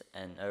increase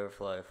and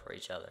overflow for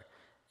each other,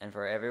 and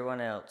for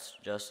everyone else,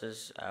 just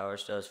as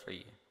ours does for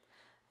you.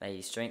 May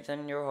He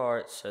strengthen your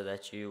hearts so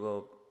that you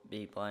will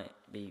be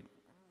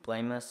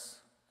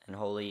blameless and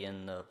holy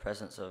in the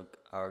presence of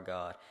our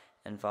God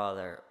and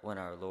Father when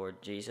our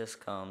Lord Jesus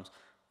comes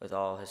with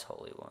all His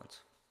holy ones.